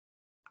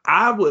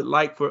 I would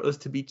like for us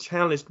to be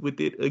challenged with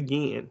it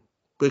again,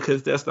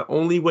 because that's the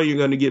only way you're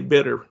going to get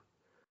better.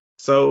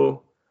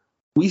 So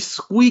we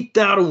squeaked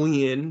out a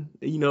win,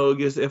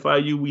 against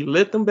FIU. We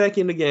let them back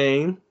in the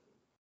game,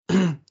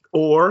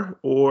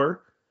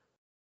 or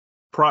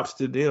props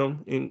to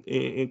them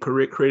and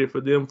correct credit for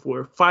them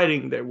for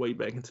fighting their way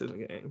back into the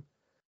game.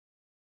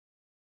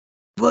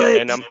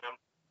 But Yeah,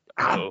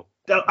 I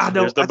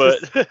don't.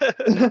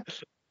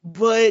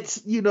 But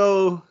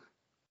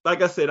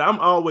like I said, I'm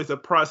always a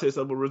process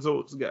of a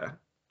results guy.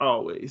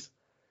 Always.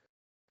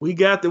 We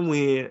got the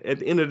win. At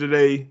the end of the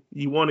day,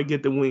 you want to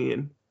get the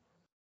win.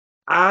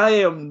 I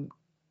am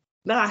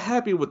not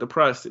happy with the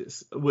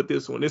process with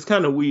this one. It's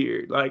kind of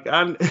weird. Like,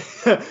 I would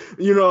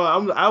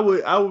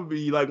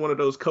be like one of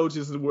those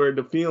coaches where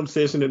the film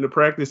session and the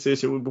practice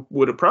session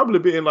would have probably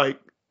been like,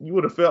 you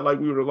would have felt like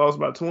we would have lost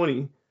by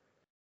 20,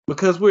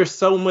 because we're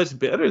so much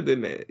better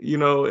than that,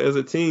 as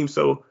a team.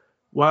 So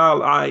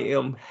while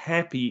I'm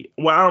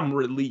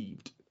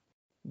relieved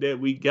that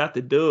we got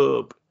the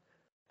dub,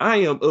 I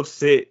am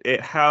upset at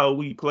how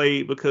we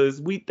played,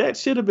 because that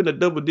should have been a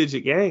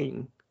double-digit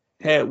game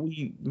had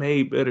we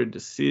made better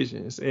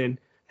decisions and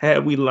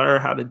had we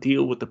learned how to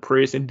deal with the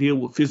press and deal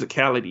with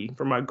physicality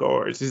from our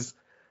guards.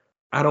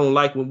 I don't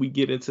like when we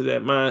get into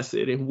that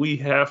mindset, and we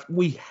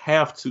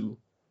have to.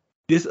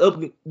 This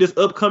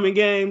upcoming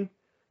game,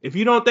 if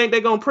you don't think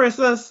they're gonna press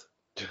us,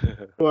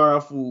 or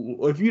a fool.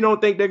 Or if you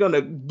don't think they're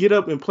gonna get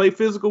up and play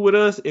physical with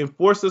us and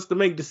force us to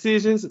make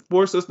decisions,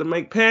 force us to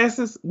make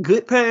passes,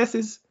 good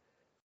passes,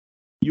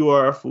 you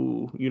are a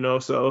fool.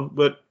 So,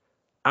 but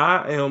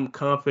I am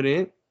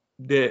confident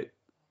that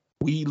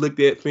we looked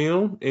at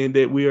film and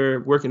that we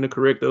are working to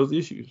correct those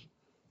issues.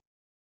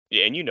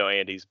 Yeah, and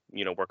Andy's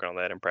working on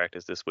that in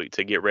practice this week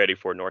to get ready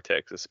for North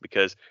Texas,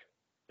 because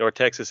North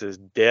Texas is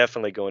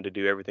definitely going to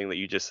do everything that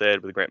you just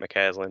said with Grant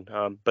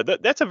McCaslin.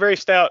 But that's a very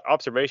stout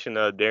observation,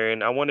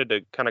 Darian. I wanted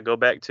to kind of go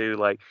back to,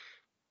 like,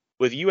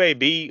 with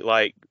UAB,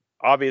 like,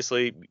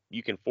 obviously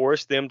you can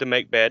force them to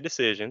make bad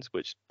decisions,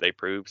 which they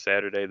proved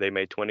Saturday. They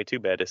made 22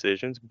 bad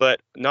decisions,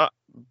 but not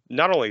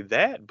only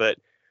that, but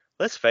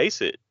let's face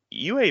it,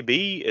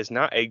 UAB is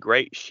not a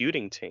great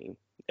shooting team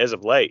as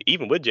of late,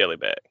 even with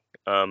Jellyback.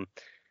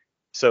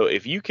 So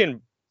if you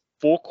can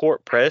full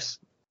court press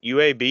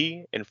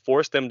UAB and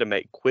force them to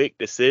make quick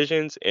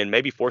decisions and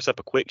maybe force up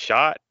a quick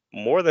shot,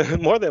 more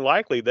than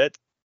likely that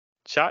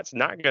shot's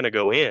not going to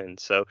go in.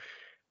 So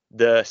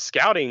the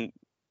scouting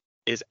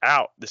is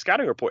out. The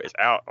scouting report is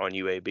out on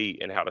UAB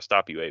and how to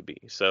stop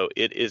UAB. So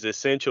it is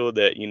essential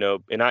that,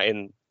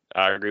 and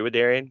I agree with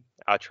Darian.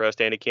 I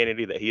trust Andy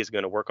Kennedy that he is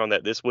going to work on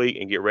that this week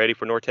and get ready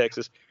for North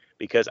Texas,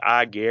 because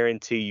I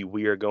guarantee you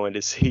we are going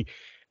to see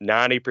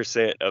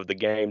 90% of the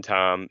game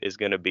time is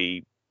going to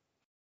be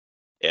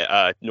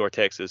North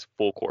Texas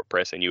full court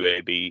pressing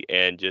UAB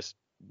and just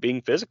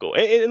being physical.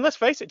 And let's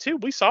face it too,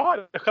 we saw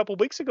it a couple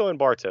weeks ago in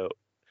Bartow.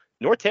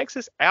 North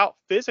Texas out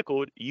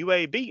physicaled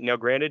UAB. Now,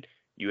 granted,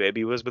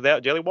 UAB was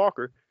without Jelly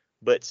Walker,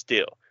 but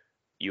still,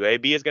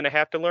 UAB is going to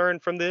have to learn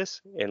from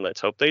this, and let's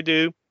hope they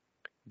do.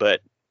 But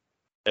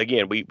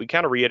again, we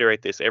kind of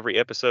reiterate this every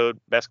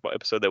basketball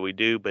episode that we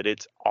do, but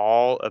it's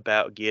all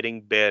about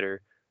getting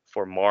better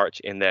for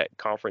March in that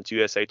Conference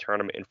USA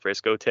tournament in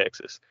Frisco,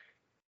 Texas.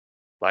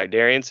 Like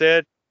Darian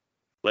said,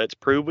 let's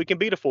prove we can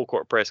beat a full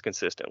court press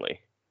consistently,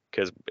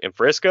 because in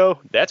Frisco,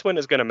 that's when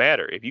it's going to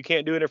matter. If you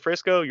can't do it in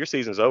Frisco, your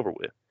season's over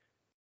with.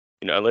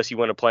 Unless you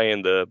want to play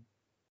in the,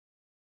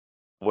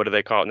 what do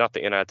they call it? Not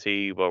the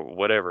NIT, but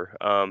whatever.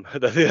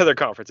 The other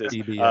conferences.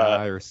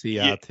 CBI or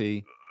CIT.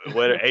 Yeah,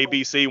 whether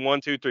ABC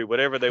 1, 2, 3,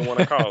 whatever they want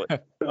to call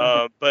it.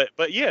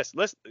 But yes,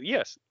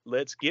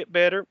 let's get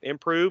better,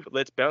 improve.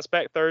 Let's bounce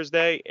back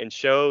Thursday and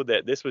show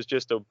that this was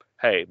just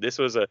this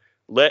was a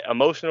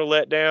emotional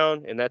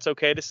letdown, and that's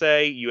okay to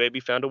say.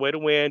 UAB found a way to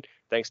win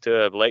thanks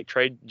to a late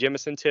Trey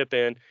Jemison tip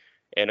in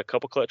and a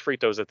couple clutch free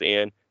throws at the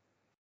end.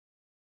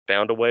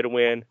 Found a way to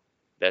win.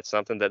 That's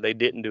something that they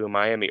didn't do in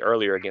Miami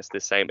earlier against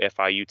this same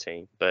FIU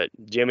team. But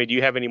Jimmy, do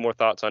you have any more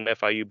thoughts on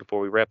FIU before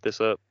we wrap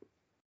this up?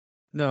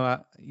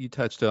 No, you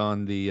touched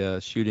on the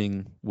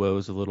shooting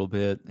woes a little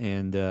bit,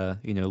 and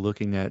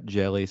looking at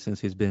Jelly since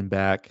he's been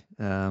back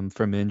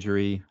from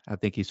injury, I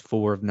think he's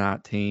 4 of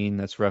 19.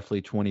 That's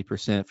roughly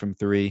 20% from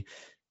 3.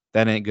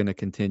 That ain't going to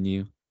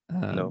continue.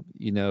 No.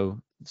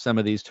 Some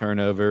of these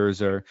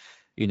turnovers are,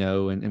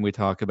 and we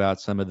talk about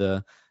some of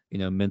the,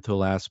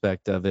 mental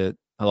aspect of it.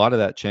 A lot of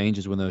that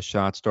changes when those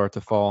shots start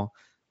to fall.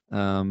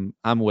 I'm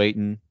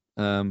waiting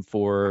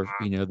for,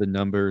 the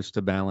numbers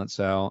to balance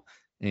out.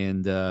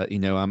 And,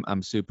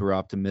 I'm super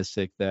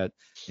optimistic that,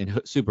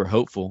 and super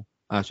hopeful,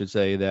 I should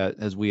say, that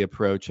as we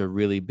approach a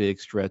really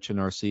big stretch in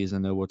our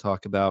season that we'll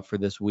talk about for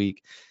this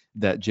week,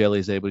 that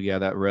Jelly's able to get out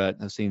of that rut.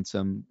 I've seen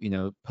some,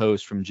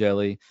 posts from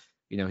Jelly.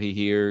 He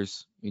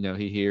hears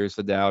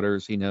the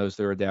doubters. He knows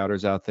there are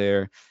doubters out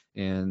there.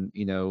 And,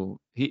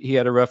 he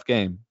had a rough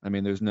game. I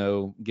mean, there's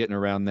no getting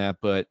around that,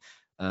 but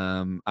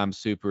I'm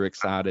super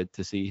excited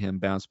to see him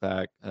bounce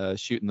back,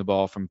 shooting the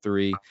ball from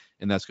 3,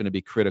 and that's going to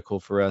be critical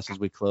for us as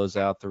we close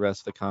out the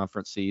rest of the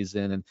conference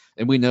season.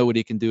 And we know what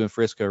he can do in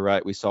Frisco,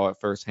 right? We saw it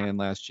firsthand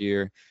last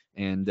year,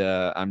 and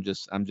I'm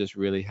just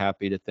really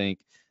happy to think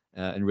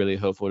and really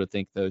hopeful to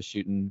think those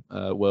shooting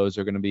woes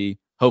are going to be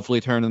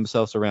hopefully turning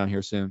themselves around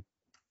here soon.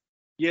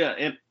 Yeah,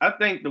 and I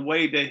think the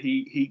way that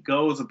he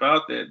goes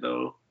about that,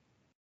 though,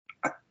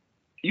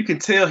 you can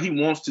tell he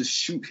wants to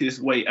shoot his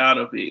way out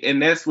of it.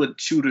 And that's what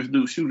shooters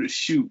do. Shooters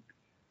shoot.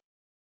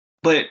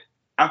 But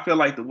I feel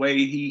like the way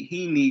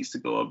he needs to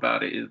go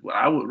about it is what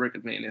I would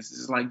recommend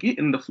is like get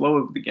in the flow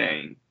of the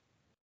game.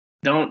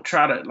 Don't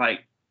try to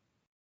like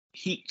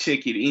heat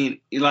check it in.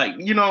 Like,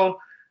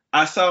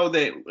 I saw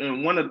that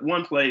in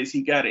one place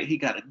he got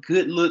a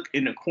good look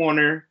in the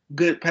corner,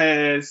 good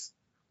pass,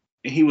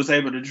 and he was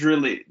able to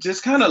drill it.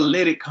 Just kind of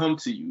let it come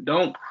to you.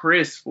 Don't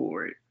press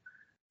for it.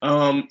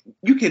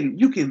 You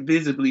can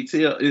visibly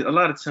tell. A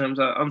lot of times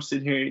I'm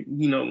sitting here,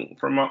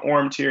 from my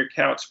armchair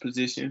couch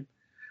position, and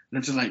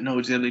I'm just like,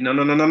 no, Jelly, no.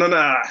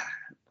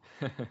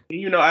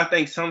 I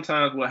think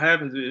sometimes what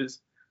happens is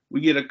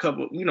we get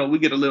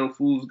a little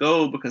fool's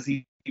gold because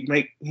he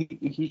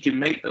can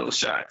make those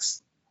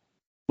shots.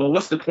 Well,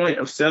 what's the point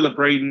of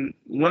celebrating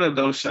one of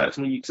those shots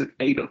when you took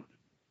 8 of them?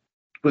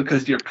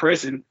 Because you're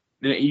pressing.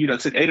 Took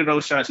 8 of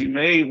those shots, you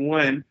made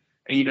one.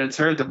 And you done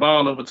turned the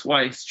ball over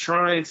twice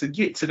trying to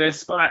get to that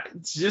spot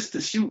just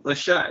to shoot a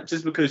shot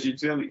just because you're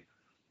Jelly.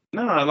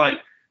 No, like,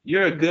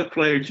 you're a good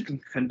player. You can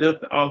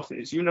conduct the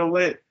offense. You know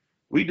what?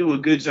 We do a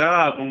good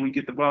job when we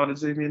get the ball to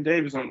Xavier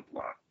Davis on the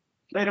block.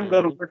 Let him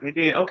go to work. And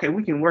then, okay,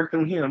 we can work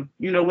through him.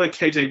 You know what?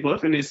 KJ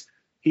Buffin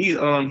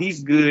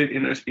he's good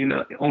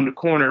on the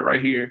corner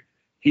right here.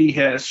 He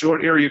has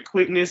short area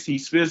quickness.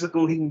 He's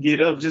physical. He can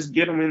get up. Just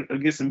get him in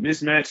against some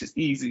mismatches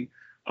easy.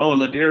 Oh,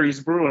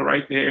 Ladarius Brewer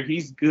right there.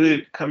 He's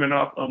good coming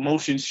off a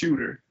motion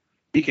shooter.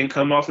 He can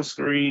come off a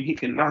screen. He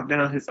can knock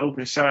down his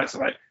open shots.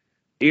 Like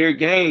Eric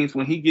Gaines,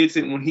 when he gets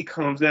it, when he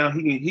comes down,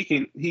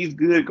 he's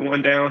good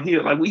going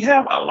downhill. Like we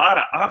have a lot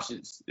of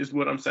options, is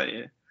what I'm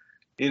saying.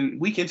 And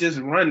we can just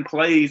run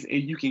plays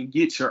and you can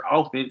get your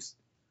offense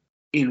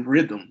in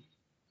rhythm.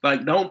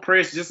 Like don't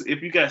press just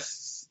if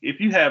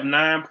you have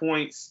 9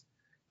 points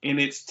and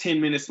it's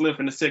 10 minutes left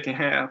in the second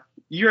half,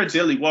 you're a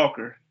Jelly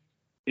Walker.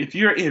 If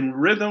you're in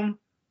rhythm,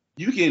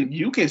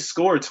 you can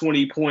score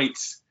 20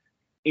 points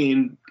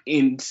in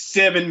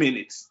 7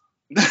 minutes.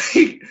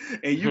 And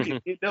you can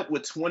end up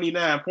with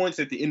 29 points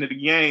at the end of the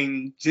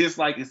game just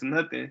like it's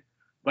nothing.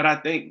 But I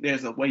think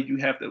there's a way you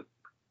have to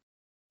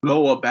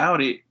go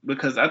about it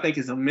because I think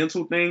it's a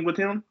mental thing with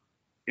him.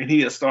 And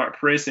he'll start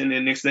pressing,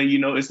 and next thing you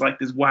know, it's like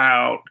this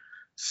wild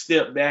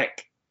step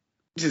back,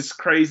 just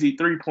crazy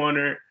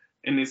 3-pointer,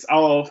 and it's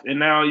off. And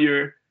now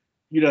you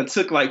done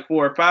took like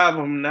 4 or 5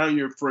 of them. Now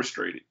you're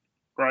frustrated,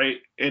 right?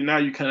 And now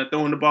you're kind of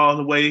throwing the ball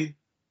away.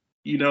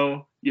 You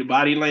know, your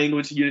body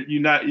language,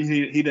 he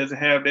doesn't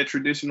have that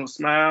traditional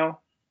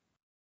smile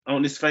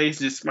on his face,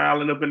 just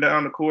smiling up and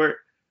down the court.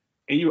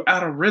 And you're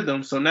out of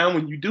rhythm. So now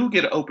when you do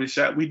get an open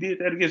shot, we did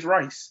that against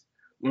Rice.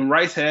 When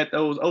Rice had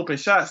those open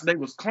shots, they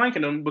was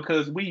clanking them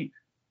because we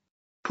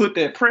put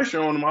that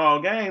pressure on them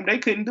all game. They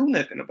couldn't do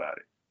nothing about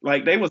it.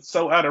 Like they was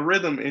so out of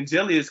rhythm, and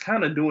Jelly is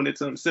kind of doing it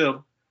to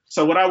himself.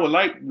 So what I would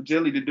like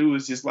Jelly to do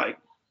is just like,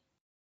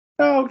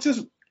 like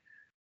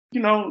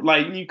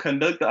you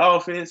conduct the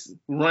offense,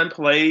 run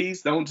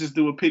plays. Don't just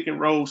do a pick and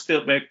roll,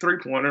 step back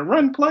 3-pointer.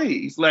 Run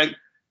plays. Like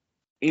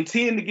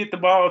intend to get the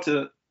ball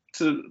to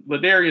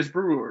Ladarius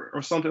Brewer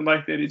or something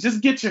like that.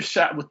 Just get your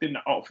shot within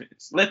the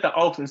offense. Let the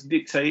offense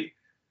dictate.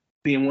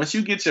 Then once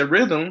you get your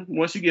rhythm,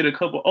 once you get a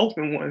couple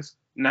open ones,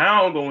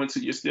 now go into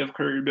your Steph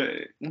Curry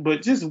bag.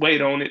 But just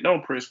wait on it.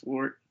 Don't press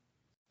for it.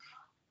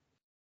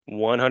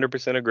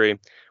 100% agree.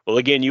 Well,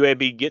 again,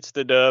 UAB gets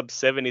the dub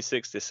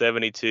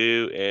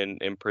 76-72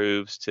 and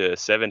improves to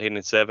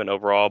 17-7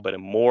 overall, but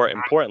more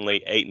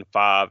importantly,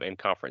 8-5 in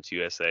Conference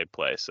USA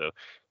play. So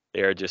they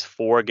are just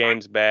 4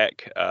 games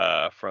back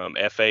from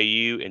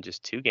FAU and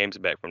just 2 games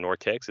back from North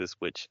Texas,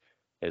 which,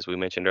 as we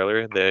mentioned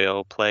earlier,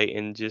 they'll play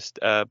in just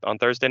on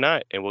Thursday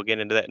night, and we'll get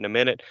into that in a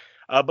minute.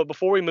 But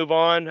before we move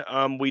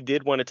on, we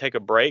did want to take a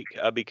break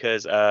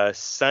because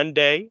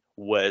Sunday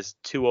was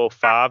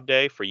 205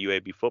 day for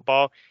UAB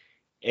football,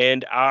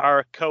 and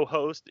our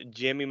co-host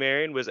Jimmy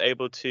Marion was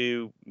able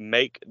to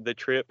make the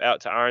trip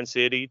out to Iron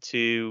City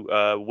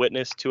to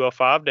witness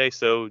 205 day.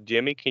 So,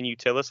 Jimmy, can you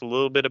tell us a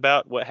little bit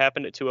about what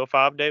happened at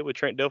 205 day with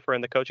Trent Dilfer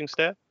and the coaching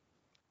staff?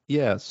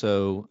 Yeah,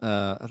 so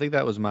I think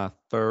that was my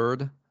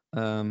third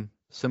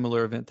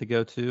similar event to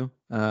go to.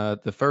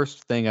 The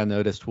first thing I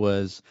noticed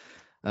was,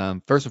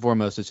 first and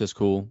foremost, it's just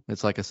cool.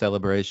 It's like a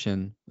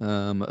celebration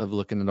of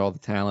looking at all the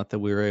talent that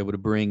we were able to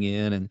bring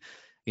in. And,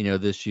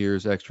 this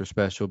year's extra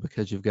special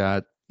because you've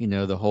got,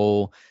 the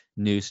whole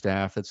new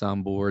staff that's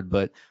on board.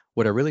 But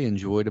what I really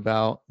enjoyed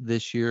about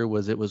this year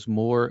was it was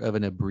more of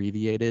an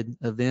abbreviated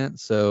event.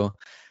 So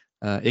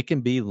it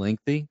can be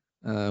lengthy.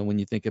 When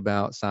you think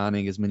about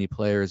signing as many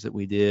players that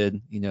we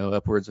did,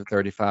 upwards of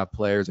 35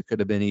 players, it could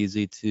have been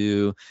easy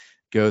to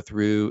go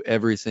through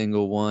every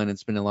single one and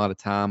spend a lot of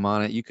time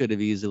on it. You could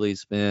have easily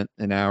spent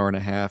an hour and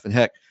a half, and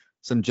heck,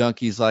 some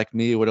junkies like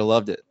me would have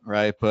loved it,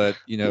 right? But,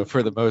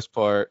 for the most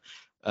part,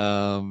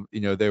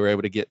 they were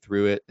able to get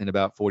through it in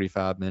about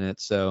 45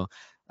 minutes. So,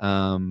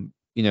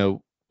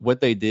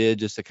 what they did,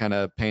 just to kind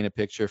of paint a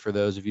picture for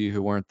those of you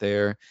who weren't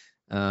there,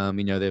 they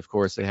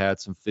had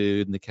some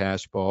food in the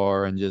cash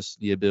bar and just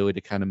the ability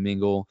to kind of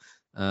mingle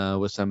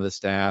with some of the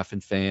staff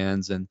and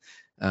fans. And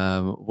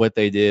what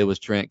they did was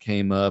Trent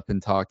came up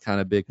and talked kind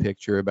of big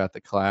picture about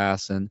the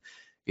class. And,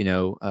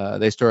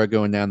 they started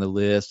going down the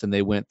list and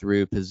they went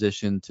through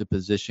position to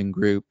position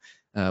group.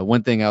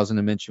 One thing I was going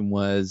to mention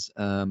was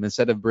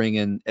instead of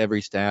bringing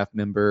every staff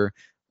member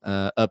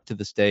up to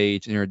the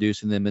stage and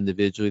introducing them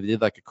individually, they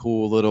did like a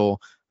cool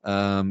little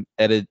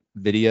edit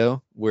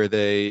video where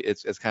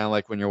it's kind of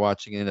like when you're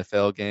watching an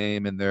NFL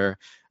game and they're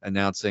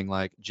announcing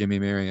like Jimmy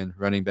Marion,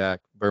 running back,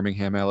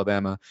 Birmingham,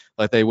 Alabama.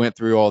 Like they went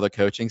through all the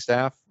coaching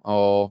staff,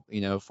 all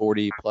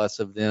 40 plus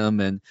of them,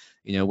 and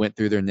went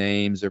through their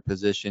names, their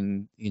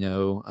position,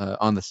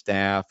 on the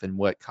staff and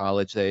what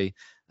college they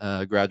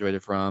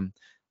graduated from.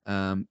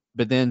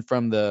 But then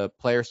from the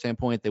player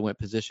standpoint, they went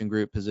position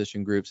groups.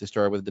 They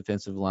started with the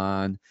defensive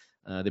line.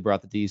 They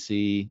brought the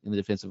DC and the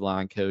defensive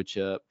line coach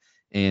up.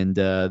 And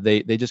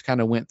they just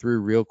kind of went through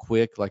real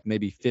quick, like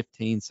maybe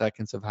 15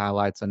 seconds of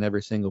highlights on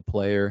every single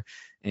player,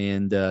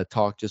 and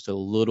talked just a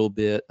little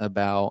bit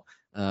about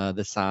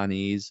the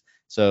signees.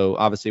 So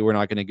obviously we're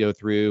not going to go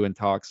through and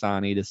talk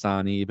signee to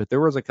signee, but there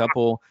was a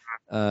couple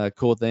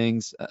cool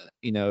things.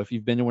 If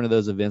you've been to one of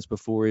those events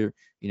before,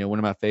 one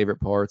of my favorite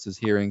parts is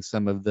hearing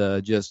some of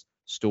the just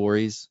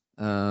stories,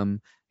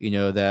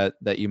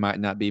 that you might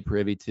not be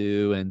privy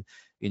to. And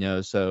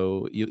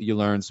So you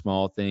learn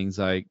small things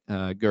like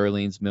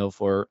Gerlings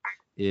Milford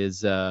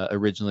is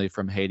originally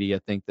from Haiti. I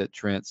think that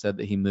Trent said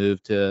that he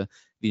moved to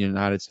the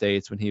United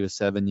States when he was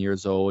 7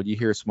 years old. You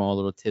hear small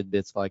little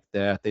tidbits like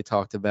that. They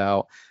talked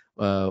about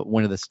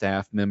one of the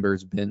staff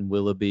members, Ben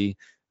Willoughby.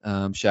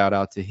 Shout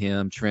out to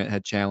him. Trent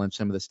had challenged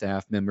some of the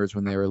staff members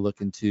when they were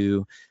looking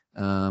to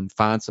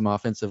find some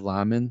offensive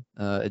linemen.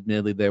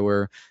 Admittedly, they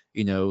were,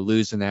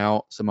 losing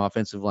out some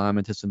offensive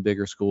linemen to some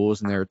bigger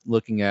schools, and they're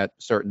looking at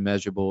certain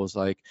measurables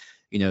like,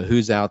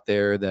 who's out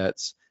there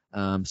that's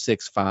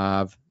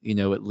 6'5",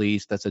 at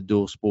least that's a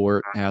dual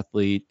sport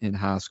athlete in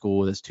high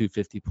school that's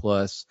 250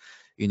 plus.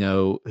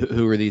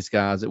 Who are these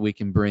guys that we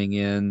can bring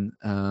in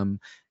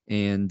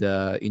and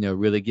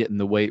really get in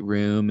the weight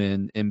room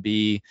and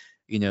be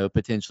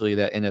potentially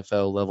that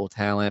NFL level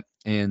talent.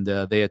 And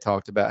they had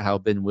talked about how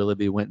Ben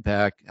Willoughby went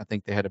back. I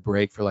think they had a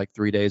break for like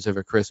 3 days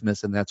over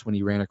Christmas, and that's when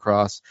he ran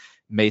across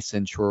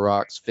Mason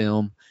Trorock's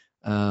film.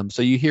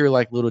 So you hear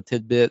like little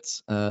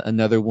tidbits.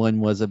 Another one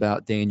was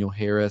about Daniel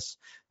Harris,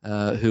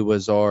 who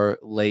was our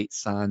late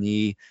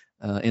signee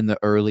in the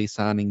early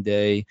signing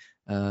day,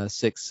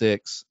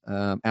 6'6",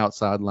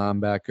 outside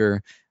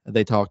linebacker.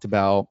 They talked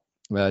about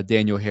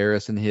Daniel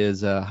Harris in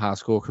his high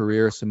school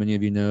career. So many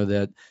of you know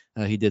that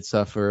he did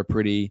suffer a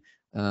pretty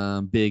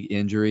big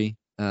injury.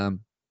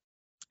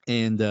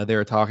 And they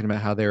were talking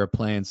about how they were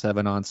playing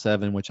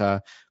 7-on-7, which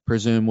I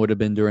presume would have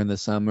been during the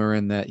summer,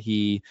 and that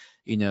he,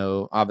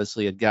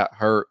 obviously had got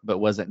hurt but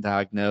wasn't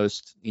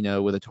diagnosed,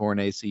 with a torn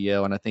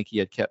ACL. And I think he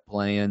had kept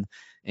playing,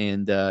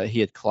 and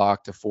he had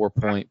clocked a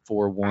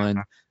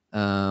 4.41,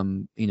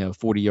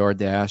 40-yard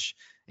dash.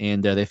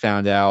 And they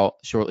found out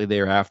shortly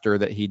thereafter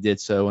that he did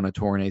so on a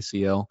torn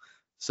ACL.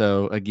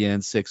 So again,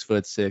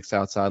 6'6"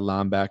 outside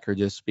linebacker,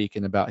 just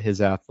speaking about his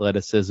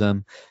athleticism.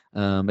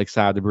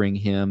 Excited to bring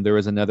him. There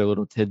was another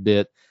little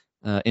tidbit,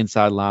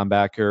 inside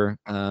linebacker.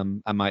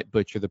 I might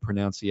butcher the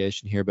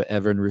pronunciation here, but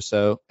Everett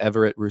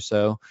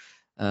Rousseau.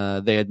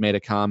 They had made a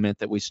comment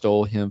that we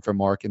stole him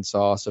from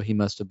Arkansas, so he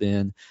must have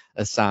been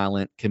a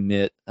silent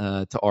commit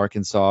to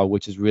Arkansas,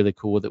 which is really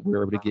cool that we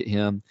were able to get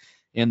him.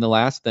 And the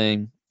last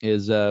thing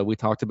is we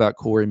talked about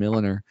Corey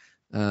Milliner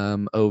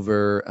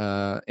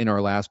over in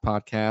our last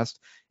podcast.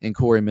 And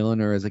Corey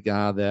Milliner is a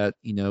guy that,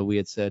 we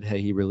had said,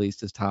 hey, he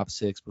released his top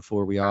 6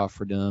 before we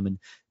offered him. And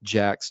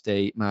Jack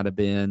State might have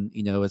been,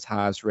 his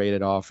highest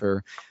rated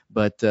offer.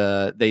 But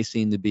they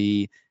seem to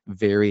be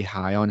very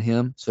high on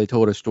him. So they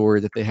told a story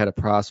that they had a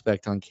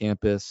prospect on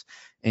campus,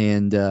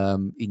 and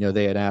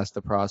they had asked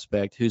the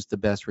prospect, who's the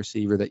best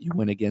receiver that you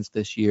went against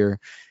this year?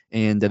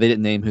 And they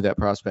didn't name who that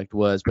prospect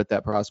was, but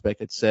that prospect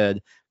had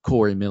said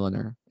Corey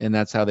Milliner. And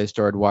that's how they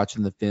started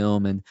watching the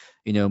film. And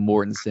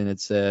Mortensen had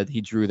said he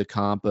drew the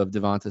comp of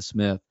Devonta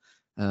Smith,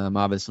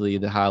 obviously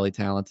the highly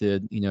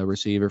talented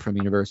receiver from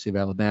University of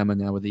Alabama,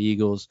 now with the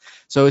Eagles.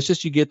 So it's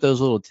just, you get those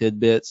little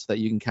tidbits that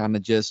you can kind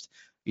of just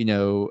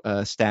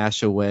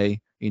stash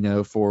away,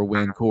 for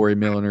when Corey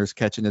Milliner's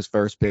catching his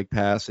first big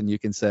pass, and you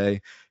can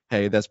say,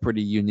 hey, that's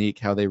pretty unique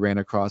how they ran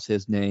across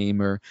his name.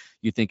 Or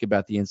you think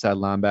about the inside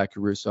linebacker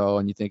Rousseau,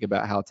 and you think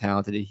about how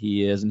talented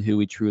he is and who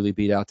he truly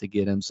beat out to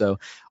get him. So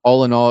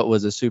all in all, it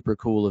was a super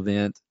cool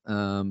event,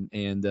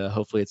 and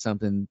hopefully it's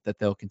something that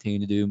they'll continue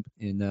to do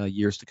in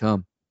years to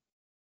come.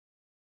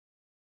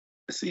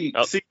 See,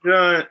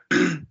 John,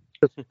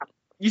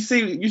 you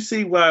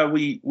see why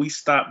we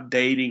stopped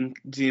dating,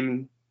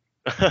 Jimmy.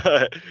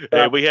 Hey,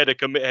 we had to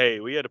commit. Hey,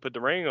 we had to put the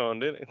ring on,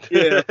 didn't it?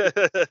 Yeah,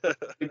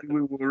 we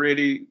were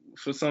ready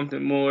for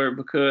something more,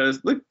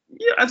 because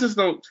I just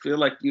don't feel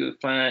like you'll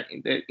find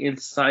that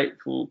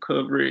insightful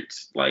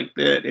coverage like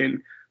that,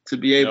 and to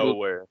be able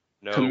nowhere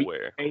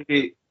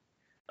communicate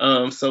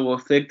it so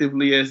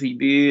effectively as he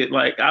did.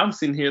 Like, I'm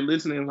sitting here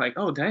listening, like,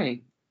 oh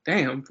damn,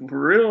 for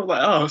real,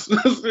 like, oh,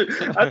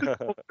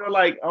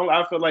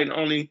 I feel like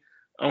the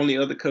only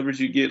other coverage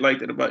you get like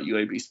that about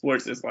UAB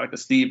sports is like a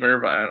Steve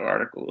Irvine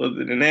article.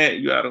 Other than that,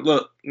 you gotta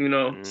look,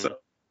 Mm-hmm. So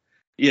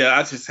yeah, I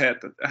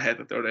had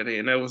to throw that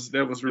in.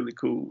 That was really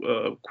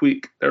cool.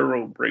 Quick,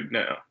 thorough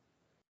breakdown.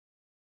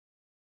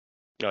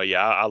 Oh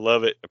yeah, I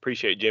love it.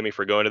 Appreciate Jimmy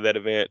for going to that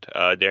event.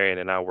 Darian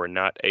and I were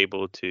not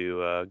able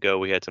to go.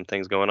 We had some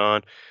things going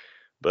on,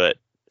 but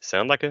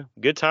sounded like a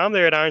good time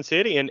there at Iron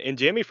City. And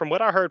Jimmy, from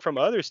what I heard from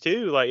others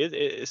too, like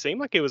it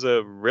seemed like it was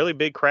a really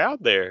big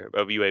crowd there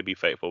of UAB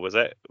faithful. Was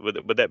that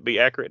would that be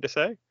accurate to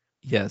say?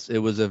 Yes, it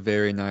was a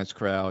very nice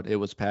crowd. It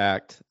was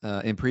packed.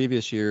 In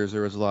previous years,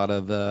 there was a lot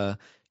of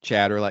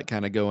chatter like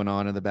kind of going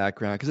on in the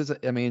background, because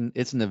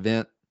it's an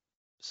event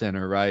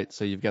center, right?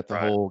 So you've got the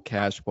Right. whole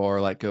cash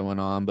bar like going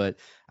on. But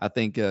I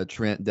think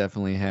Trent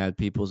definitely had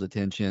people's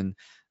attention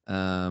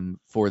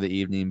for the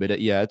evening. But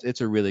it's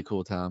a really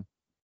cool time.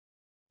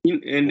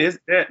 And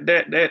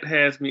that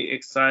has me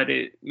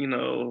excited,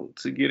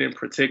 to get in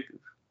Protective,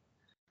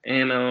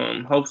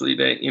 and hopefully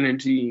that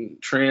energy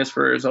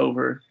transfers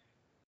over,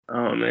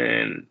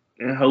 and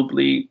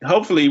hopefully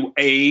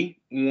that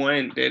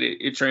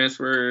it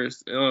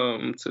transfers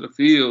to the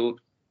field,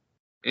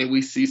 and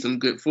we see some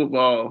good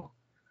football,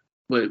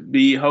 but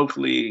B,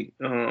 hopefully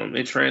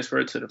it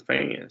transferred to the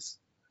fans.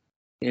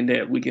 and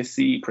that we can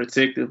see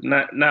Protective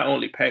not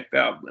only packed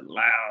out but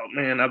loud.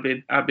 Man,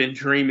 I've been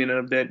dreaming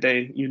of that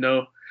day.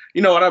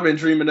 What I've been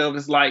dreaming of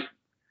is like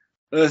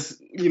us,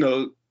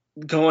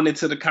 going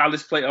into the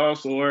college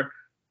playoffs, or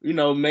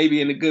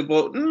maybe in a good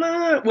bowl.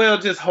 Well,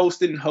 just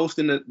hosting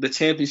the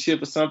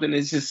championship or something.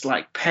 It's just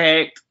like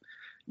packed,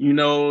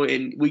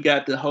 and we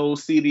got the whole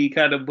city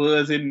kind of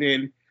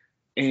buzzing,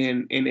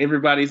 and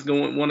everybody's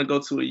want to go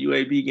to a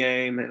UAB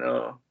game,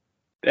 and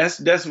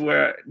that's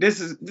where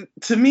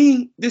to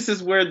me this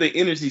is where the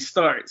energy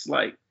starts.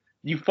 Like,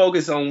 you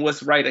focus on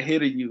what's right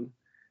ahead of you,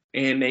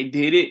 and they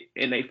did it,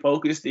 and they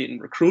focused in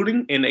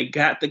recruiting, and they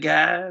got the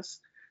guys,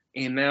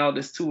 and now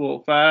this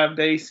 205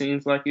 day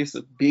seems like it's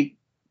a big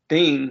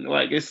thing.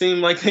 Like, it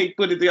seemed like they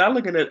put it there. I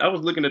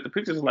was looking at the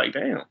pictures like,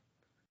 damn,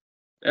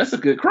 that's a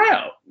good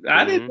crowd.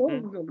 I didn't know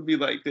it was going to be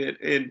like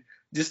that, and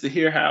just to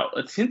hear how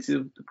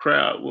attentive the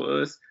crowd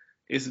was,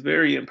 it's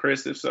very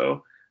impressive.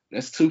 So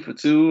that's 2 for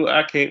 2.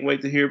 I can't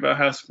wait to hear about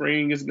how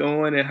spring is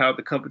going and how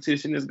the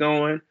competition is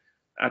going.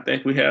 I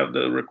think we have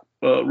the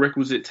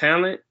requisite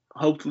talent.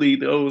 Hopefully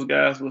those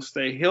guys will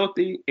stay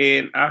healthy,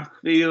 and I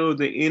feel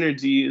the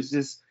energy is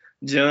just,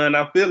 John,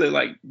 I feel it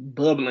like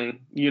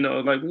bubbling,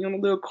 like we on a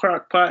little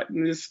crock pot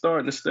and it's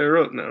starting to stir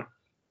up now.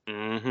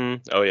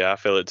 Oh yeah, I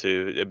feel it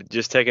too.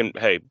 Just taking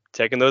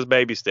those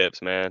baby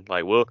steps, man.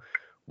 Like,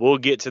 we'll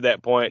get to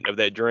that point of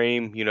that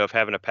dream, of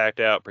having a packed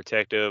out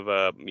Protective,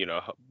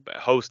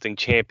 hosting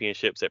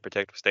championships at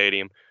Protective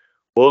Stadium.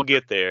 We'll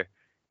get there.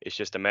 It's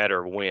just a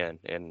matter of when.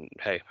 And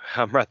hey,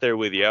 I'm right there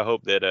with you. I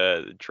hope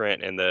that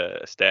Trent and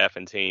the staff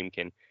and team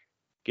can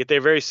get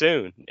there very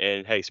soon.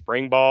 And hey,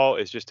 spring ball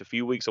is just a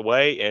few weeks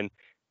away. And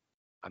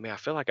I mean, I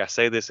feel like I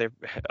say this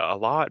a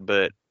lot,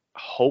 but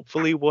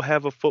hopefully we'll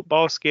have a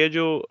football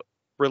schedule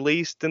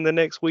released in the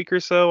next week or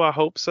so. I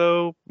hope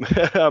so.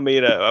 I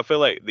mean, I feel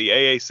like the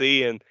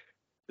AAC and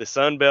the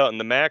Sun Belt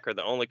and the MAC are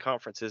the only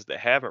conferences that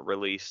haven't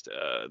released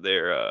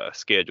their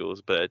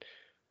schedules, but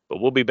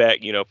we'll be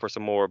back, for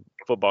some more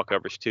football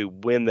coverage too.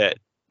 When that,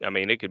 I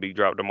mean, it could be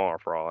dropped tomorrow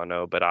for all I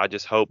know, but I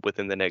just hope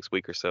within the next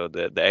week or so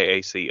that the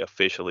AAC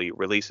officially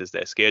releases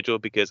that schedule,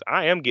 because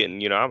I am getting,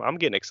 I'm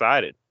getting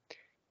excited.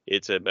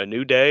 It's a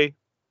new day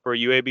for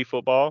UAB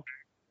football.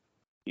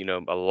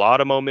 A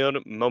lot of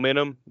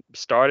momentum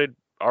started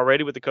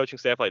already with the coaching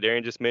staff, like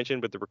Darian just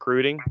mentioned, with the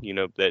recruiting,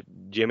 that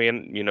Jimmy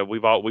and,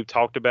 we've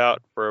talked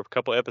about for a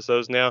couple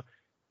episodes now.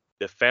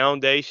 The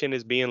foundation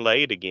is being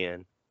laid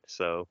again.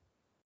 So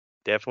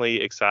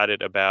definitely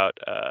excited about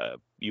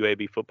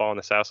UAB football on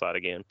the South Side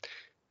again.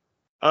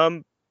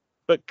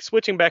 But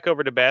switching back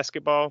over to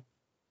basketball,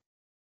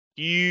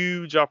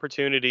 huge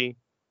opportunity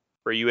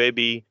for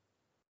UAB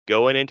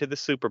going into the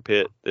Super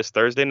Pit this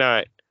Thursday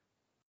night,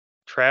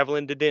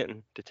 traveling to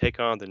Denton to take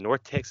on the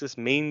North Texas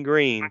Mean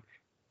Green.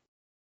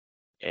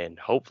 And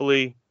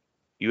hopefully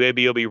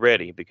UAB will be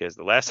ready, because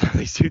the last time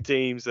these two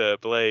teams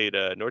played,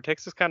 North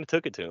Texas kind of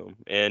took it to them.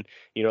 And,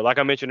 like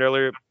I mentioned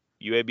earlier,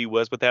 UAB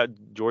was without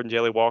Jordan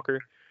Jelly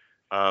Walker.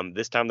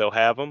 This time they'll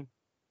have him.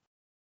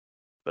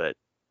 But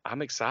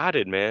I'm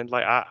excited, man.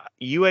 Like,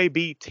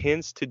 UAB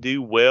tends to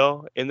do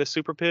well in the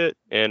Super Pit,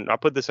 and I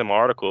put this in my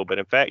article, but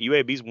in fact,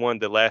 UAB's won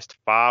the last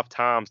 5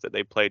 times that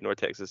they played North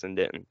Texas and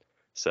Denton.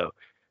 So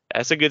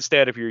that's a good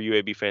stat if you're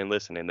a UAB fan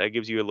listening. That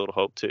gives you a little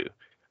hope too.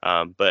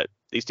 But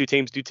these two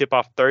teams do tip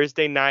off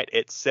Thursday night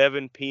at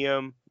 7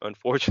 p.m.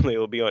 Unfortunately, it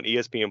will be on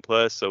ESPN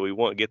Plus, so we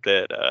won't get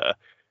that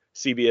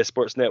CBS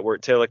Sports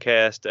Network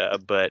telecast.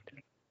 But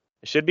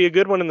it should be a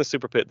good one in the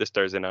Super Pit this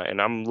Thursday night,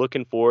 and I'm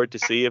looking forward to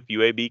see if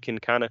UAB can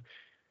kind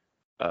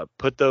of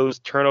put those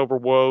turnover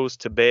woes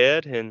to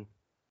bed and,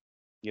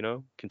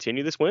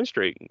 continue this win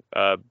streak.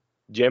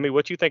 Jamie,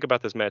 what do you think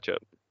about this matchup?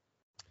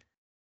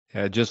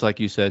 Yeah, just like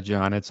you said,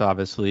 John, it's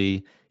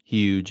obviously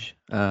huge.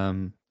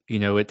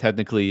 It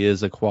technically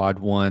is a quad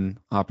 1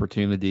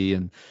 opportunity,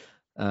 and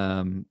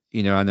I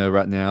know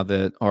right now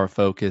that our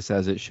focus,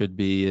 as it should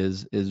be,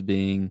 is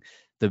being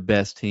the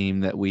best team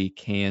that we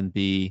can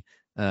be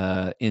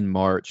in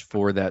March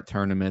for that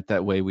tournament.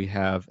 That way we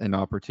have an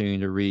opportunity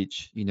to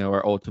reach,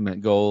 our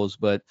ultimate goals.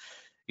 But,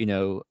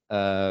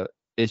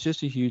 it's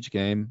just a huge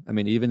game. I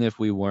mean, even if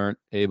we weren't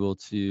able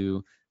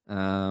to,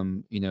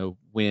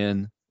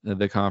 win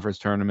the conference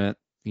tournament,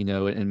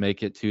 and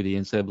make it to the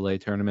NCAA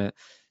tournament,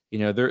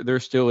 there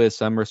still is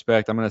some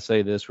respect. I'm going to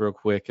say this real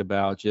quick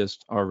about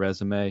just our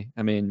resume.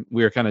 I mean,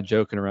 we were kind of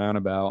joking around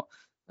about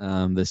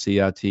the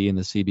CIT and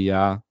the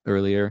CBI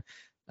earlier,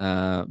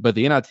 but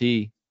the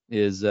NIT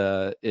is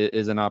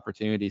an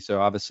opportunity. So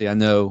obviously, I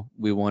know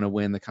we want to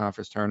win the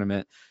conference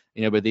tournament,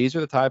 but these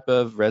are the type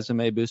of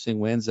resume boosting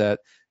wins that,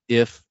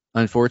 if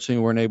unfortunately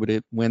we weren't able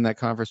to win that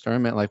conference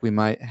tournament, like, we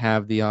might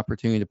have the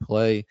opportunity to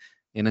play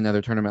in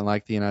another tournament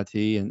like the NIT,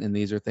 and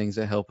these are things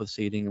that help with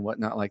seeding and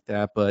whatnot like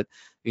that. But,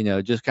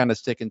 just kind of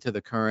sticking to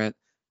the current,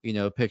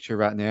 picture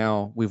right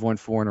now, we've won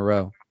 4 in a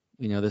row.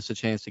 This is a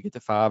chance to get to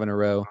 5 in a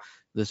row.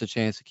 This is a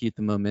chance to keep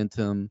the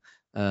momentum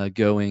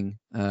going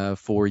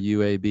for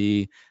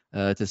UAB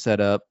to set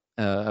up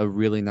a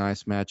really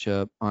nice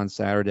matchup on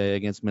Saturday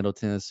against Middle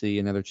Tennessee.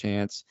 Another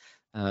chance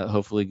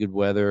hopefully good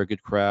weather, a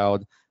good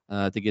crowd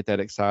to get that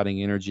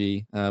exciting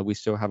energy. We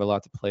still have a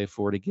lot to play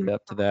for to get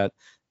up to that,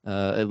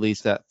 at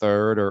least that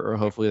third or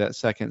hopefully that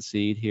second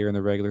seed here in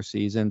the regular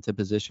season to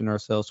position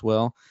ourselves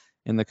well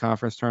in the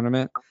conference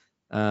tournament.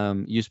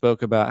 You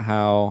spoke about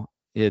how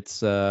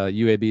it's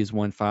UAB's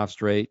won 5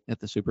 straight at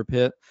the Super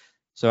Pit.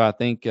 So I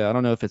think I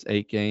don't know if it's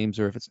 8 games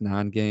or if it's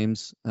 9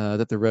 games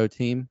that the road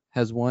team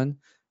has won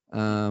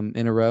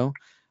in a row,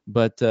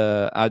 but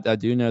I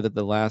do know that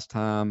the last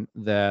time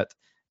that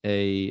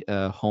a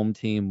home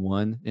team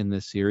won in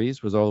this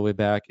series was all the way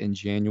back in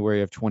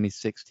January of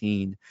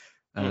 2016.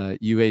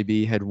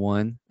 UAB had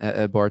won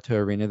at Bartow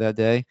Arena that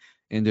day.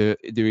 And do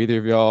either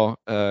of y'all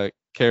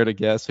care to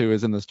guess who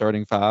was in the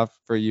starting 5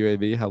 for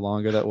UAB? How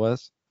long ago that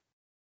was?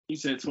 You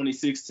said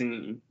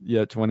 2016.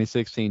 Yeah,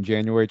 2016,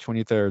 January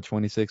 23rd,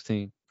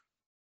 2016.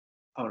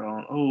 Hold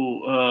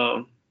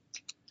on.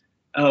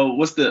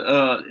 What's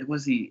the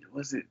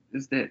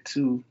is that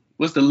too?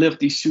 What's the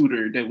lefty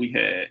shooter that we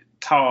had?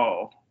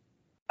 Tall.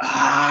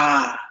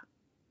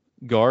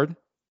 Guard?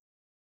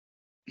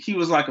 He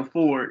was like a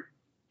forward.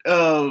 White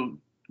I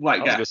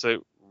was guy. gonna say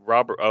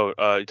Robert. Oh,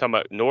 you talking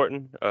about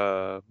Norton?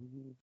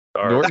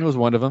 Norton was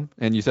one of them,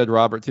 and you said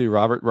Robert too.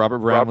 Robert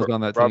Brown was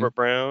on that team. Robert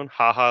Brown,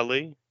 Ha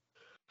Lee.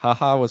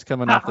 Haha was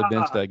coming off the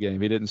bench that game.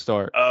 He didn't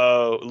start.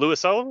 Lewis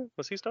Sullivan,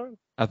 was he starting?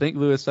 I think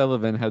Lewis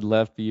Sullivan had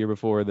left the year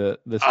before. The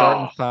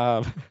starting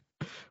 5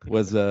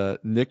 was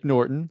Nick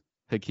Norton,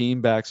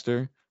 Hakeem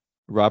Baxter,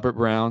 Robert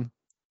Brown,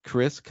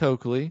 Chris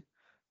Coakley,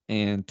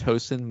 and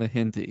Tosin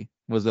Mahinti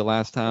was the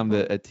last time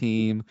that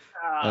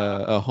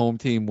a home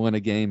team won a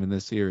game in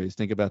this series.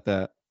 Think about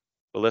that.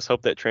 Well, let's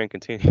hope that trend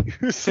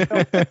continues.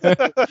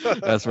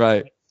 That's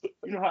right.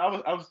 You know,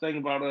 I was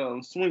thinking about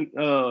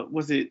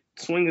was it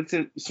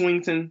Swington?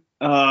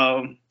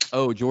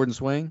 Jordan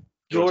Swing.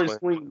 Jordan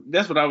Swing.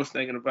 That's what I was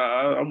thinking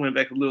about. I went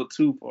back a little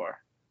too far.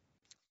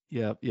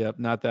 Yep,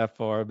 not that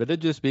far, but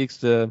it just speaks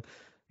to,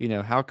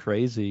 how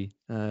crazy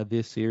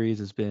this series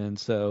has been.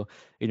 So,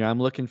 I'm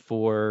looking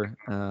for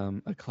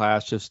a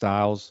clash of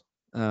styles.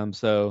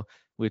 So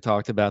we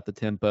talked about the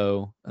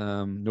tempo.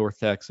 North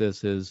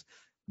Texas is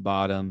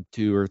bottom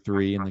 2 or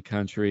 3 in the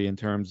country in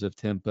terms of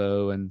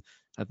tempo, and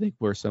I think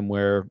we're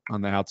somewhere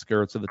on the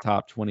outskirts of the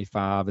top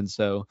 25. And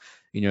so,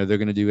 they're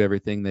going to do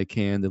everything they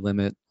can to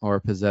limit our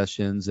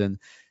possessions and,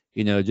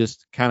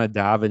 just kind of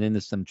diving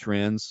into some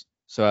trends.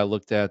 So I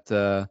looked at,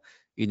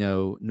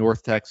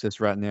 North Texas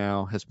right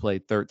now has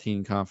played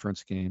 13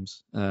 conference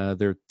games.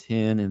 They're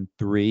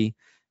 10-3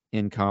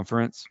 in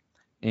conference.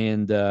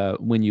 And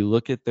when you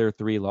look at their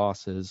 3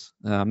 losses,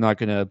 I'm not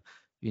going to,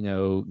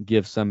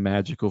 give some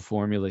magical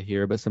formula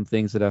here, but some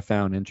things that I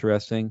found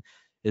interesting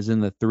is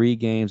in the 3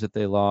 games that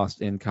they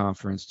lost in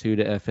conference, 2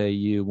 to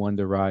FAU, 1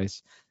 to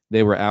Rice,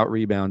 they were out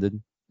rebounded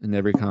in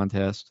every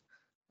contest.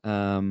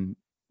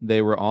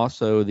 They were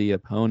also, the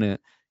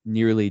opponent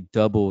nearly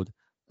doubled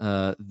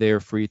their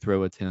free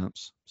throw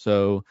attempts.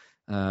 So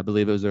I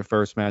believe it was their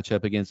first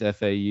matchup against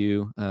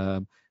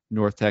FAU.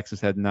 North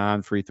Texas had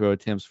 9 free throw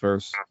attempts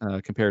first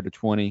compared to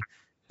 20.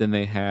 Then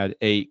they had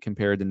 8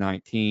 compared to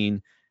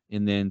 19,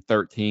 and then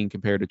 13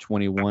 compared to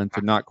 21.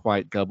 So not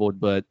quite doubled,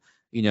 but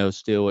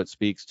still it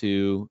speaks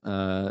to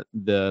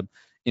the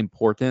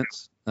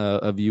importance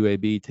of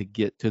UAB to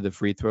get to the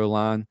free throw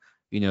line.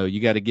 You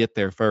got to get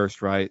there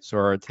first, right? So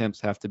our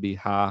attempts have to be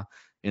high,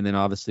 and then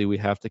obviously we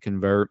have to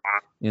convert.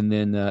 And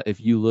then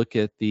if you look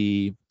at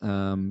the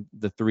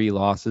 3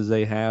 losses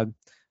they had,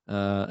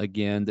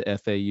 again, the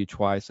FAU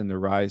twice and the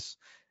Rice,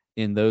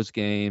 in those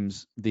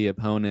games, the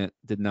opponent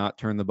did not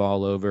turn the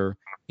ball over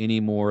any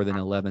more than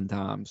 11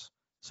 times.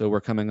 So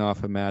we're coming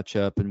off a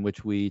matchup in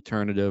which we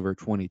turned it over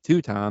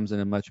 22 times in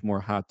a much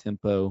more high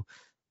tempo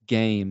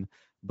game.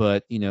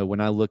 But, when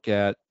I look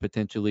at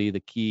potentially the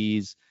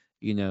keys,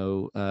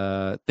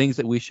 things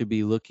that we should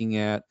be looking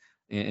at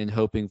and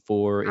hoping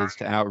for is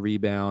to out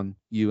rebound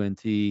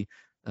UNT, to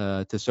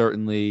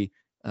certainly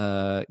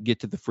get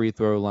to the free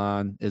throw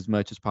line as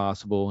much as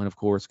possible, and of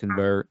course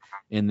convert.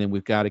 And then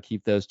we've got to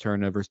keep those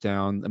turnovers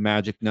down. The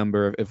magic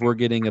number, if we're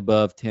getting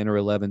above 10 or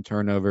 11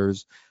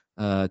 turnovers,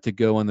 to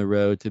go on the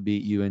road to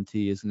beat UNT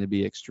is going to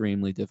be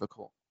extremely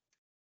difficult.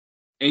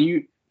 And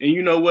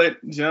you know what,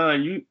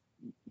 John,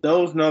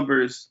 those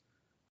numbers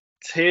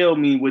tell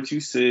me what you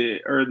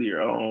said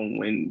earlier on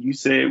when you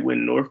said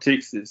when North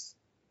Texas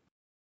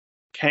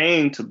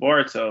came to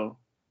Bartow,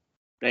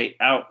 they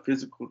out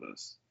physicaled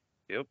us.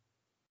 Yep.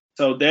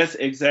 So that's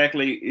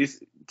exactly,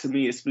 to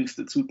me it speaks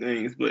to 2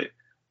 things. But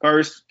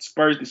first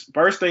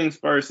things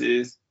first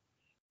is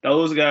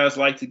those guys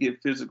like to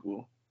get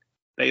physical.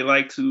 They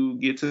like to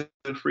get to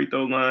the free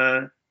throw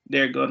line.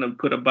 They're gonna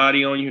put a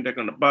body on you. They're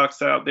gonna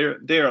box out.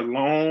 They're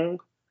long.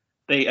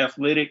 They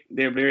athletic.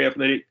 They're very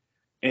athletic,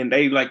 and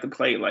they like to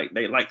play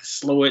they like to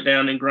slow it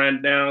down and grind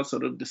it down. So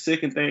the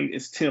second thing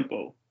is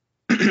tempo.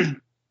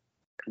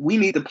 We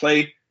need to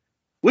play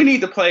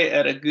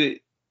at a good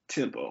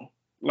tempo.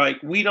 I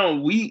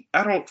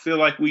don't feel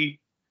like we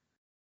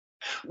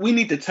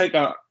need to take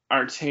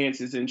our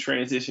chances in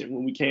transition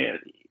when we can.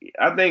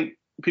 I think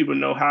people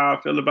know how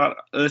I feel about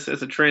us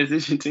as a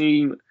transition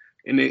team,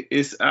 and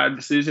it's our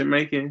decision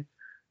making.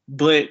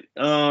 But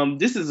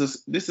this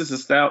is a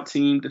stout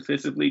team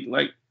defensively.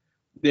 Like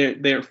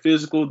they're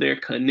physical, they're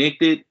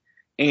connected,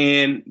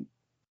 and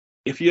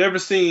if you ever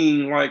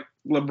seen like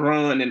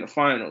LeBron in the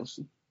finals,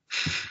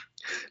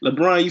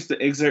 LeBron used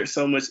to exert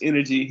so much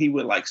energy, he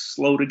would like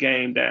slow the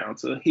game down.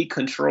 So he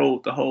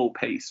controlled the whole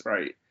pace,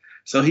 right?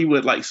 So he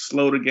would like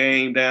slow the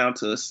game down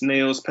to a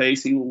snail's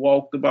pace. He would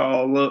walk the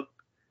ball up.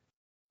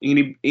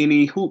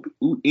 Any hoop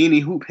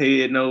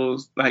head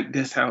knows like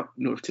that's how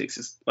North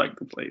Texas like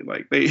to play.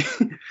 Like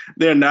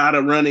they're not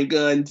a running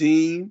gun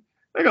team.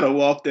 They're gonna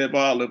walk that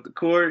ball up the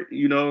court.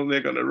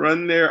 They're gonna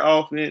run their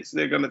offense.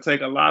 They're gonna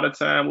take a lot of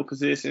time with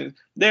positions.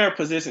 They're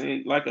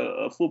positioning like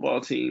a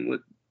football team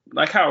with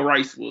like how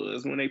Rice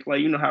was when they play.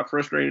 You know how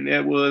frustrating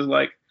that was.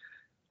 Like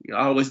you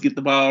always get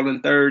the ball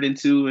in 3rd and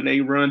 2, and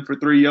they run for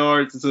 3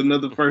 yards. It's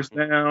another first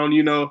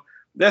down.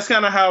 That's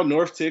kind of how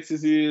North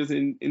Texas is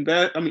in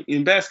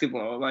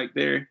basketball. Like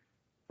they're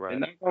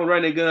not gonna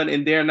run a gun,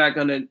 and they're not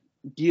gonna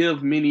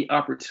give many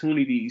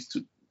opportunities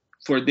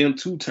for them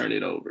to turn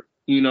it over.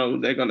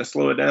 They're gonna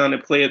slow it down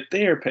and play at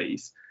their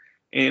pace.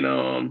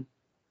 And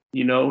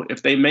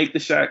if they make the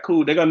shot,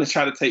 cool. They're gonna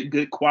try to take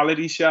good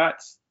quality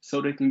shots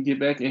so they can get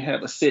back and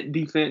have a set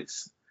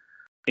defense.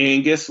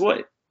 And guess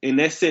what? In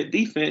that set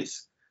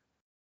defense,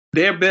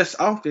 their best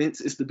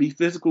offense is to be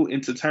physical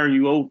and to turn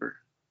you over.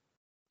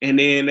 And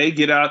then they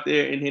get out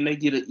there and then they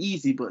get an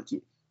easy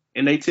bucket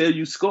and they tell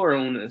you score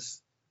on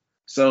us.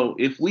 So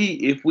if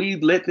we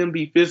let them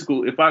be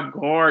physical, if our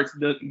guards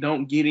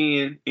don't get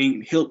in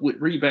and help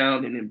with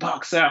rebounding and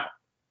box out,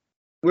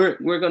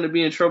 we're going to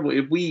be in trouble.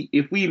 If we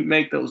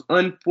make those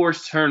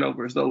unforced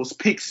turnovers, those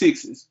pick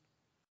sixes,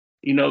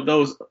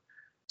 those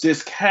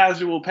just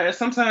casual passes.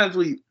 Sometimes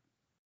we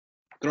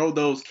throw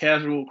those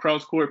casual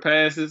cross court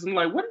passes. I'm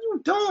like, what are you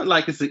doing?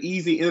 Like it's an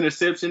easy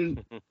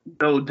interception,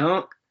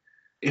 dunk.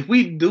 If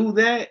we do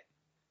that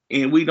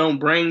and we don't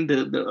bring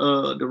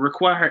the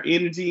required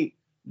energy,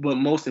 but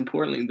most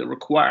importantly, the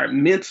required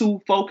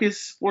mental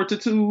focus,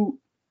 fortitude,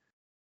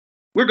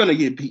 we're going to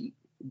get beat.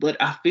 But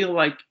I feel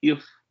like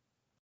if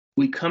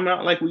we come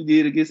out like we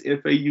did against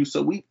FAU,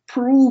 so we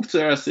prove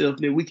to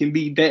ourselves that we can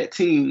be that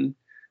team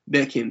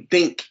that can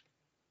think.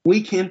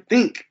 We can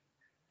think.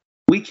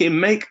 We can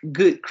make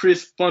good,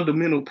 crisp,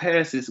 fundamental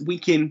passes. We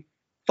can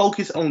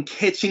focus on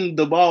catching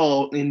the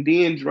ball and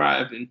then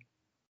driving.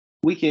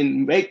 We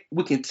can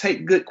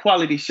take good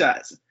quality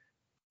shots.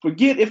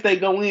 Forget if they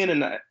go in or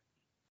not.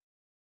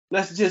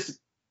 Let's just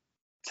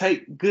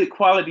take good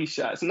quality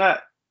shots,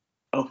 not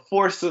a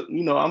force.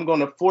 I'm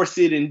going to force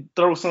it and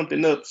throw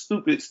something up,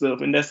 stupid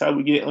stuff, and that's how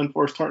we get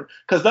unforced turnovers.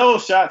 Because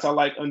those shots are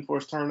like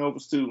unforced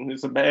turnovers too.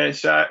 It's a bad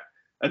shot,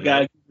 a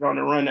guy gets on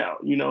the run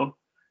out,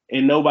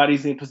 and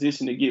nobody's in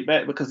position to get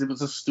back because it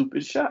was a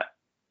stupid shot.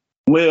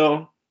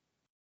 Well,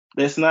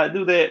 let's not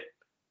do that.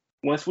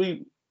 Once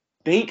we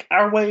think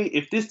our way,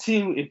 if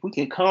we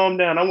can calm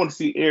down, I want to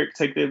see Eric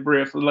take that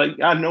breath.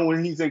 Like, I know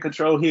when he's in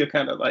control, he'll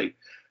kind of like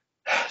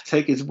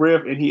take his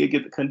breath and he'll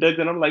get the conduct.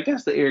 And I'm like,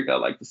 that's the Eric I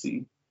like to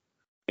see.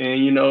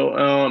 And,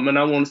 and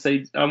I want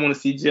to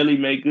see Jelly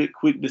make good,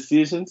 quick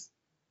decisions.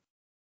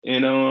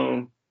 And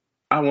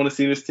I want to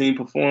see this team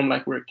perform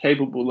like we're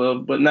capable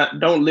of, but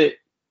don't let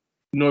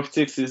North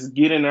Texas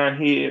get in our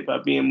head by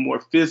being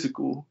more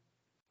physical.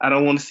 I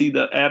don't want to see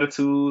the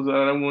attitudes.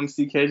 I don't want to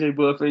see KJ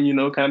Buffer,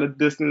 kind of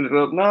dusting it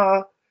up.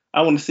 Nah,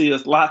 I want to see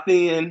us locked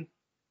in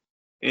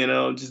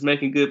and just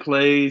making good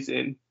plays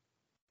and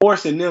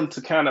forcing them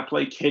to kind of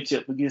play catch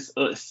up against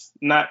us,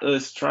 not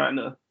us trying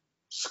to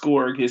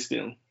score against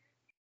them.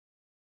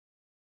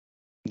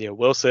 Yeah,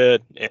 well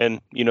said.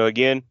 And,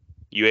 again,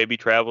 UAB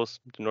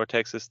travels to North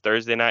Texas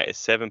Thursday night at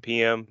 7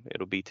 p.m.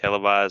 It'll be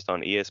televised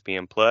on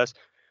ESPN+.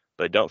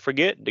 But don't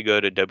forget to go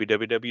to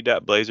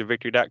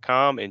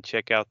www.blazervictory.com and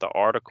check out the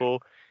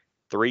article,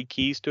 3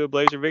 Keys to a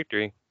Blazer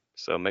Victory.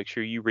 So make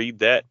sure you read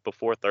that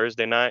before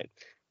Thursday night.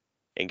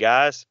 And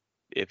guys,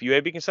 if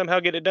UAB can somehow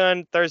get it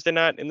done Thursday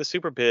night in the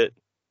Super Pit,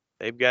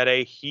 they've got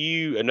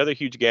another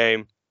huge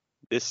game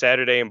this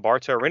Saturday in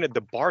Bartow Arena, the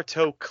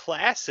Bartow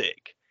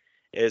Classic,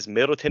 as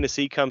Middle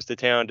Tennessee comes to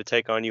town to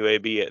take on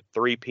UAB at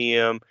 3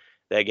 p.m.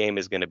 That game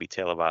is going to be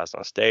televised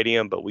on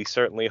Stadium, but we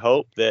certainly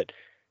hope that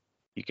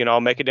you can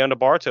all make it down to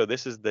Bartow.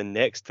 This is the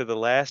next to the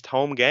last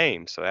home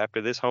game. So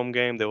after this home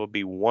game, there will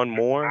be one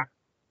more.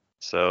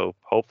 So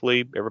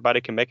hopefully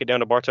everybody can make it down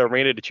to Bartow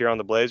Arena to cheer on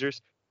the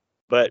Blazers.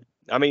 But,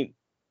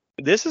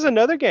 this is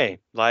another game.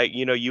 Like,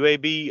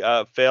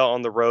 UAB fell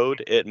on the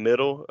road at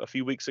Middle a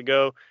few weeks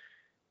ago.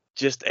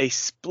 Just a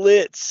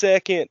split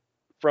second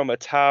from a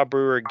Ty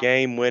Brewer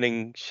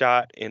game-winning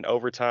shot in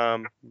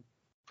overtime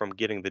from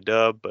getting the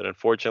dub. But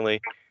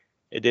unfortunately,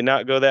 it did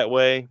not go that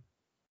way.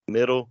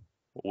 Middle,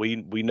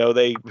 we know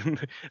they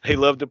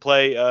love to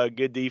play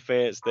good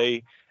defense.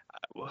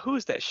 Who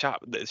is that shot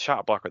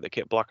blocker that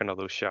kept blocking all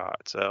those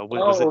shots? Their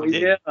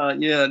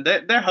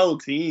whole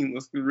team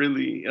was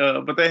really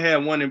but they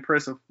had one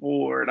impressive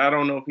forward. I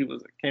don't know if I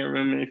can't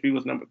remember if he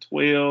was number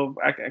 12.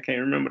 I can't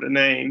remember the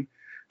name,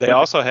 They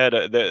also had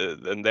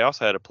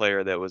a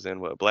player that was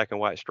in black and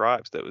white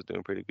stripes that was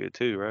doing pretty good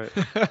too, right?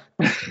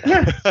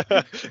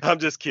 I'm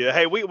just kidding.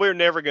 Hey, we're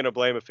never gonna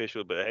blame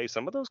officials, but hey,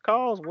 some of those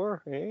calls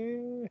were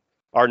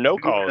or no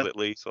calls at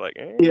least. Like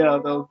yeah,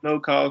 those no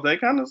calls. They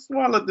kind of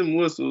swallowed them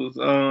whistles.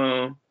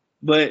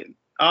 But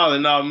all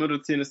in all, Middle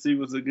Tennessee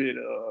was a good.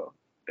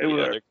 They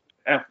were an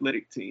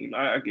athletic team.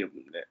 I give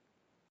them that.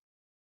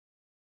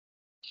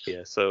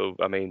 Yeah. So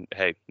I mean,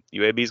 hey,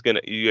 UAB's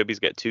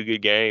got two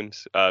good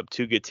games,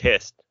 two good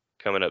tests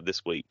coming up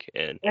this week,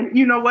 and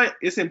you know what?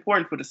 It's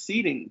important for the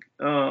seeding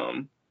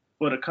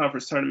for the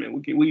conference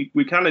tournament.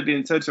 We kind of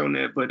didn't touch on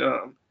that, but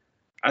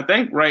I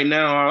think right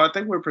now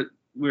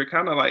we're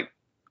kind of like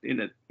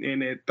in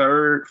a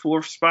third,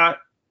 fourth spot.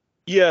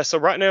 Yeah, so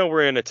right now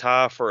we're in a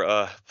tie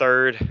for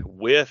third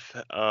with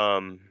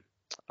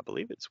I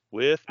believe it's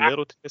with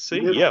Middle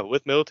Tennessee. Yeah,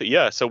 with Middle Tennessee.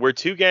 Yeah, so we're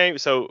 2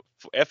 games. So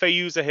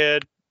FAU's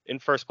ahead in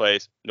first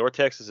place. North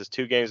Texas is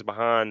 2 games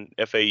behind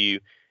FAU,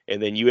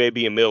 and then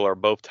UAB and Middle are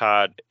both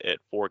tied at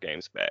 4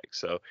 games back.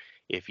 So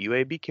if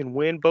UAB can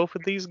win both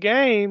of these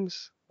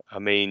games, I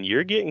mean,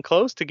 you're getting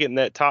close to getting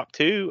that top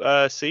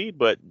 2 seed.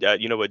 But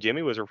you know what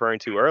Jimmy was referring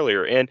to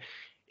earlier, and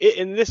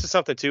this is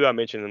something too I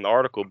mentioned in the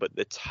article. But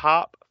the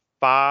top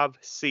 5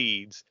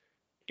 seeds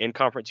in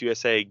Conference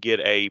USA get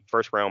a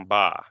first round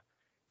bye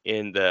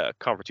in the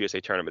Conference USA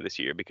tournament this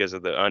year because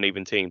of the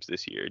uneven teams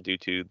this year due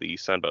to the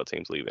Sun Belt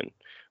teams leaving.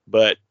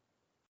 But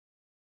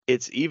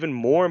it's even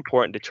more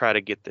important to try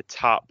to get the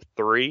top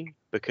 3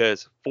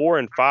 because 4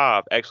 and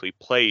 5 actually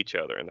play each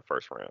other in the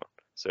first round.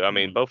 So, I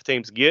mean, both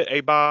teams get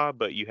a bye,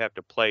 but you have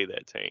to play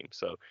that team.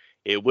 So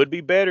it would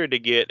be better to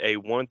get a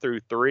 1 through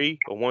 3,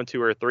 a 1,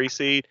 2, or 3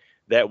 seed.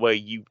 That way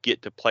you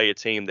get to play a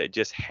team that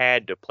just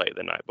had to play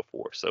the night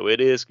before. So it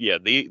is,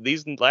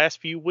 these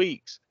last few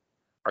weeks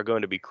are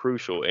going to be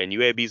crucial, and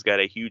UAB's got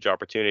a huge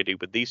opportunity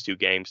with these 2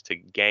 games to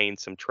gain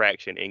some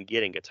traction in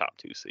getting a top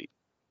 2 seed.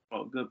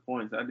 Oh, good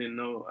points. I didn't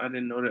know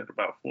that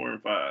about 4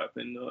 and 5,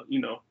 and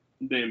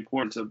the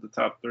importance of the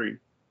top 3.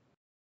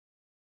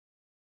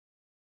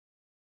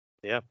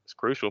 Yeah, it's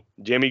crucial.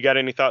 Jimmy, you got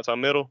any thoughts on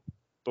Middle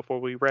before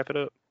we wrap it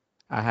up?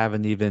 I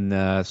haven't even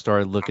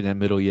started looking at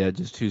Middle yet.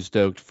 Just too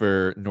stoked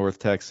for North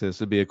Texas.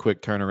 It'd be a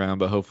quick turnaround,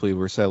 but hopefully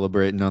we're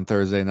celebrating on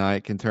Thursday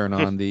night. Can turn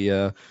on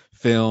the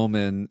film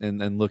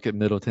and look at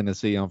Middle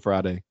Tennessee on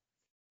Friday.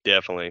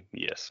 Definitely,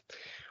 yes.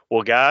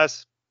 Well,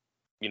 guys,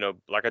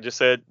 like I just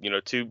said,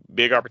 2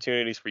 big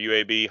opportunities for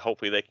UAB.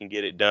 Hopefully they can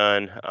get it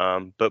done.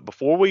 But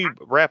before we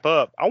wrap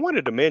up, I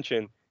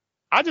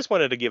just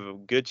wanted to give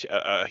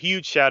a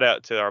huge shout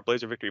out to our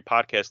Blazer Victory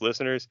podcast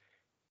listeners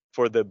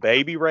for the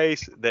baby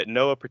race that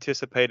Noah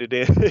participated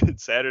in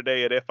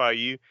Saturday at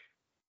FIU.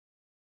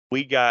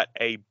 We got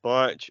a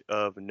bunch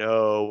of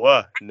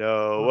Noah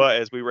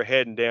as we were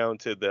heading down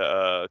to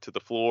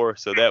the floor,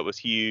 so that was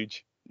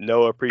huge.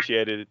 Noah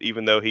appreciated it,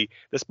 even though the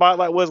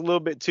spotlight was a little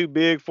bit too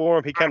big for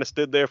him. He kind of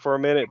stood there for a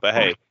minute, but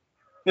hey,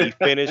 he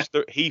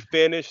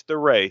finished the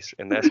race,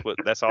 and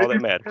that's all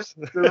that matters.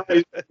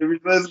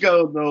 Let's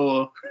go,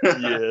 Noah.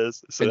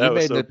 Yes. So and you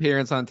made an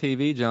appearance on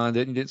TV, John.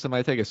 Didn't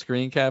somebody take a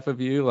screen cap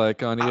of you,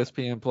 like on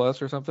ESPN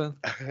Plus or something?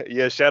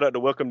 Yeah. Shout out to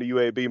Welcome to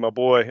UAB. My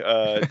boy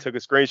took a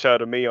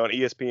screenshot of me on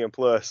ESPN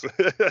Plus.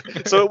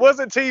 So it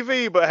wasn't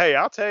TV, but hey,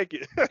 I'll take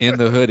it. In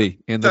the hoodie,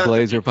 in the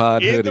Blazer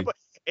Pod hoodie.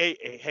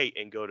 Hey,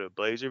 and go to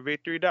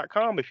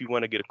blazervictory.com if you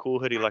want to get a cool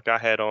hoodie like I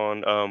had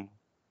on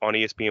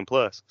ESPN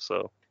Plus.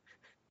 So.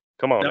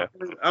 Come on, man.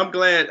 I'm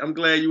glad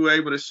you were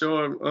able to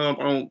show him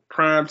on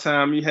prime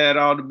time. You had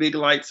all the big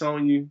lights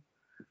on you,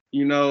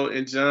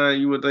 and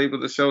John, you were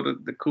able to show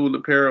the cool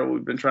apparel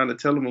we've been trying to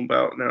tell him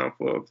about now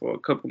for a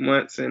couple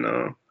months, and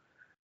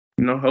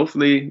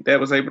hopefully that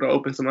was able to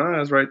open some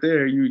eyes right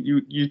there.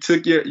 You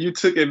took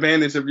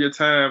advantage of your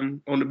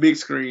time on the big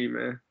screen,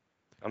 man.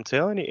 I'm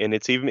telling you, and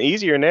it's even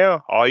easier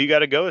now. All you got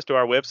to go is to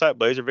our website,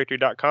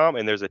 blazervictory.com,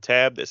 and there's a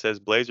tab that says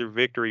Blazer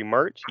Victory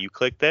Merch. You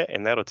click that,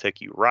 and that'll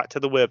take you right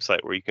to the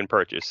website where you can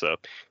purchase. So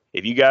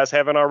if you guys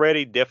haven't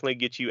already, definitely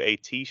get you a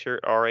T-shirt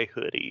or a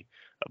hoodie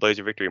of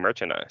Blazer Victory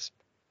merchandise.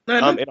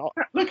 Man,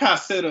 look how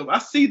set up. I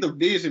see the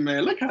vision,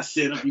 man. Look how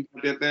set up you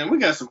got that thing. We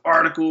got some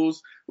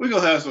articles. We're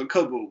going to have a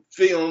couple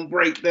film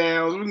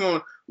breakdowns.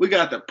 We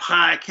got the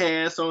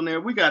podcast on there.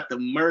 We got the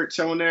merch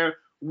on there.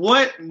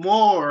 What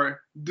more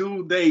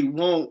do they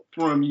want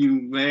from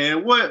you,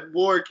 man? What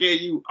more can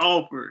you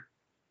offer?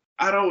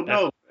 I don't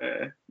know,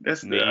 man.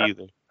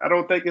 Either. I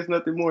don't think it's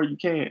nothing more you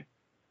can.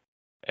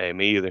 Hey,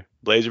 me either.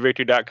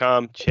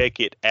 BlazerVictory.com. Check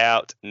it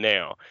out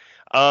now.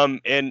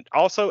 And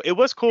also, it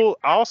was cool.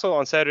 Also,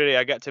 on Saturday,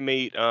 I got to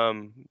meet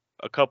a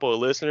couple of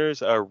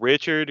listeners,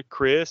 Richard,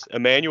 Chris,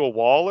 Emmanuel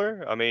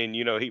Waller. I mean,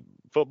 he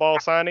football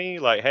signee.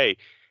 Like, hey,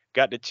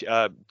 got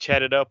to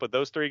chat it up with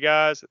those 3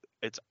 guys.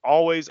 It's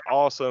always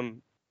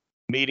awesome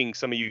meeting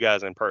some of you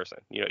guys in person,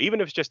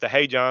 even if it's just a,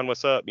 hey, John,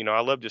 what's up?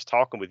 I love just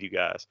talking with you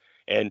guys,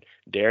 and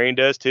Darian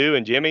does too.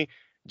 And Jimmy,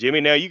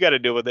 now you got to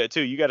deal with that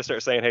too. You got to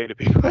start saying hey to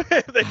people.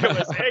 They come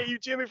and say, hey, you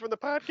Jimmy from the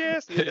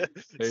podcast. Yeah.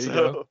 There you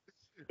go.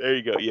 There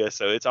you go. Yeah,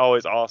 so it's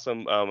always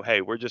awesome.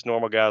 Hey, we're just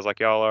normal guys like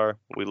y'all are.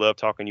 We love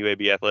talking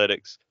UAB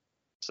athletics.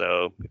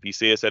 So if you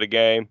see us at a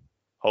game,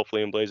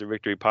 hopefully in Blazer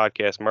Victory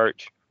podcast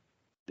merch,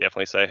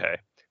 definitely say hey.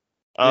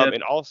 Yeah,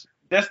 And also,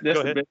 that's go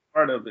the ahead. best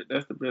part of it.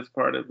 That's the best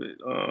part of it.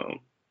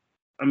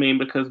 I mean,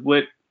 because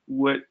what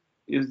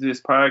is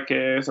this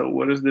podcast, or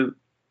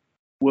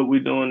what we're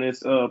doing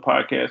this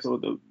podcast or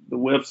the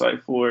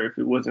website for if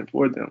it wasn't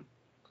for them?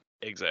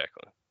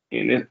 Exactly.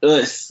 And it's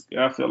us.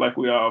 I feel like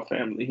we're all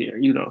family here,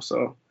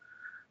 so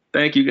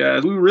thank you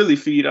guys. We really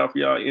feed off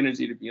y'all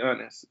energy, to be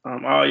honest.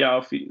 All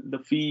y'all the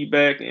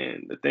feedback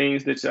and the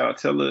things that y'all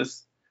tell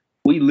us,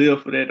 we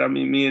live for that. I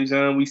mean, me and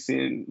John, we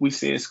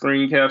send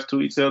screen caps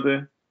to each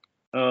other.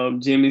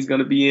 Jimmy's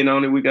gonna be in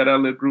on it. We got our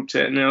little group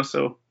chat now,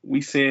 so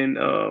we send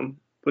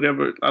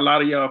whatever, a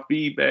lot of y'all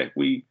feedback,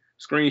 we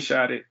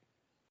screenshot it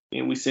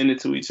and we send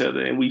it to each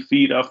other, and we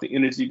feed off the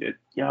energy that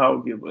y'all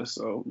give us.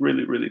 So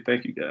really, really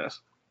thank you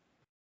guys.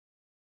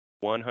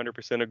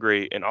 100%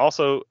 agree. And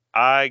also,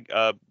 I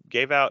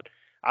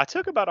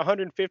took about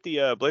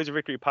 150 Blazer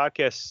Victory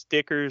podcast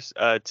stickers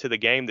to the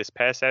game this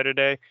past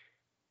Saturday,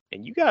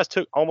 and you guys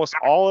took almost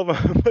all of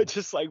them, but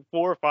just like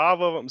 4 or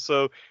 5 of them.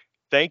 So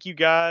thank you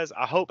guys.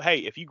 I hope, hey,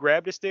 if you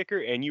grabbed a sticker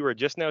and you are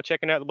just now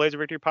checking out the Blazer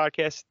Victory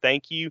podcast,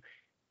 thank you.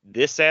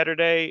 This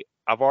Saturday,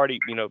 I've already,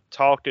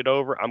 talked it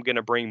over. I'm going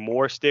to bring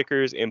more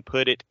stickers and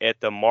put it at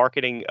the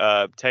marketing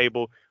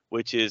table,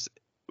 which is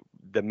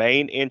the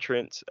main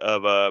entrance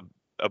of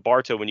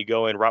Bartow when you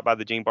go in, right by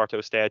the Gene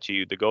Bartow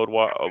statue, the gold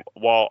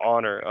wall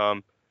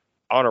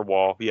honor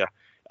wall. Yeah.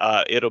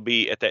 It'll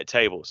be at that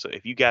table. So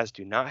if you guys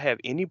do not have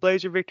any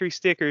Blazer Victory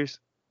stickers,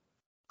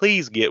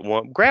 please get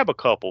one. Grab a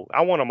couple.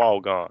 I want them all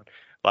gone.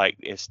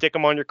 And stick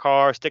them on your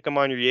car, stick them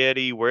on your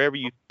Yeti, wherever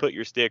you put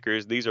your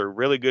stickers. These are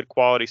really good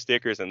quality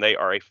stickers, and they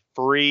are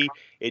free.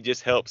 It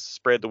just helps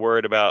spread the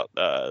word about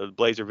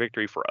Blazer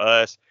Victory for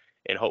us,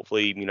 and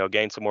hopefully,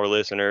 gain some more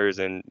listeners,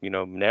 and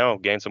now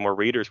gain some more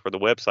readers for the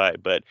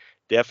website. But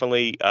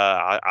definitely,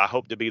 I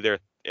hope to be there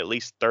at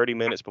least 30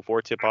 minutes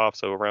before tip off,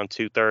 so around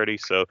 2:30.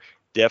 So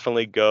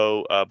definitely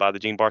go by the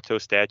Gene Bartow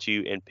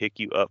statue and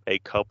pick you up a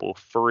couple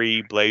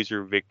free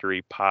Blazer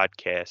Victory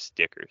podcast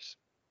stickers.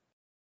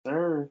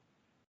 Sir.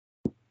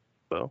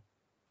 Well,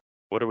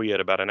 what are we at?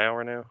 About an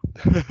hour now?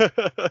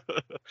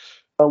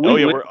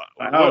 We're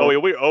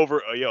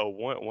over.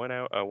 1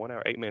 hour, 1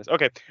 hour, 8 minutes.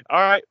 Okay. All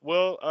right.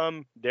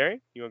 Well,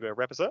 Darian, you want to go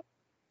wrap us up?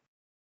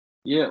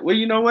 Yeah. Well,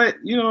 you know what?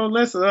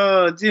 Let's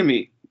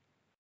Jimmy,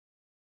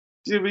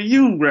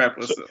 you wrap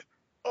us up.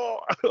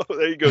 Oh,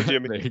 there you go,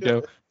 Jimmy. There you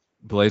go.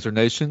 Blazer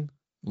Nation,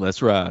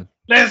 let's ride.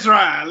 Let's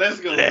ride. Let's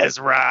go. Let's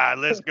ride.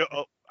 Let's go.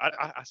 Oh,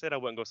 I said I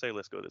wasn't gonna say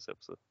let's go this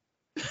episode.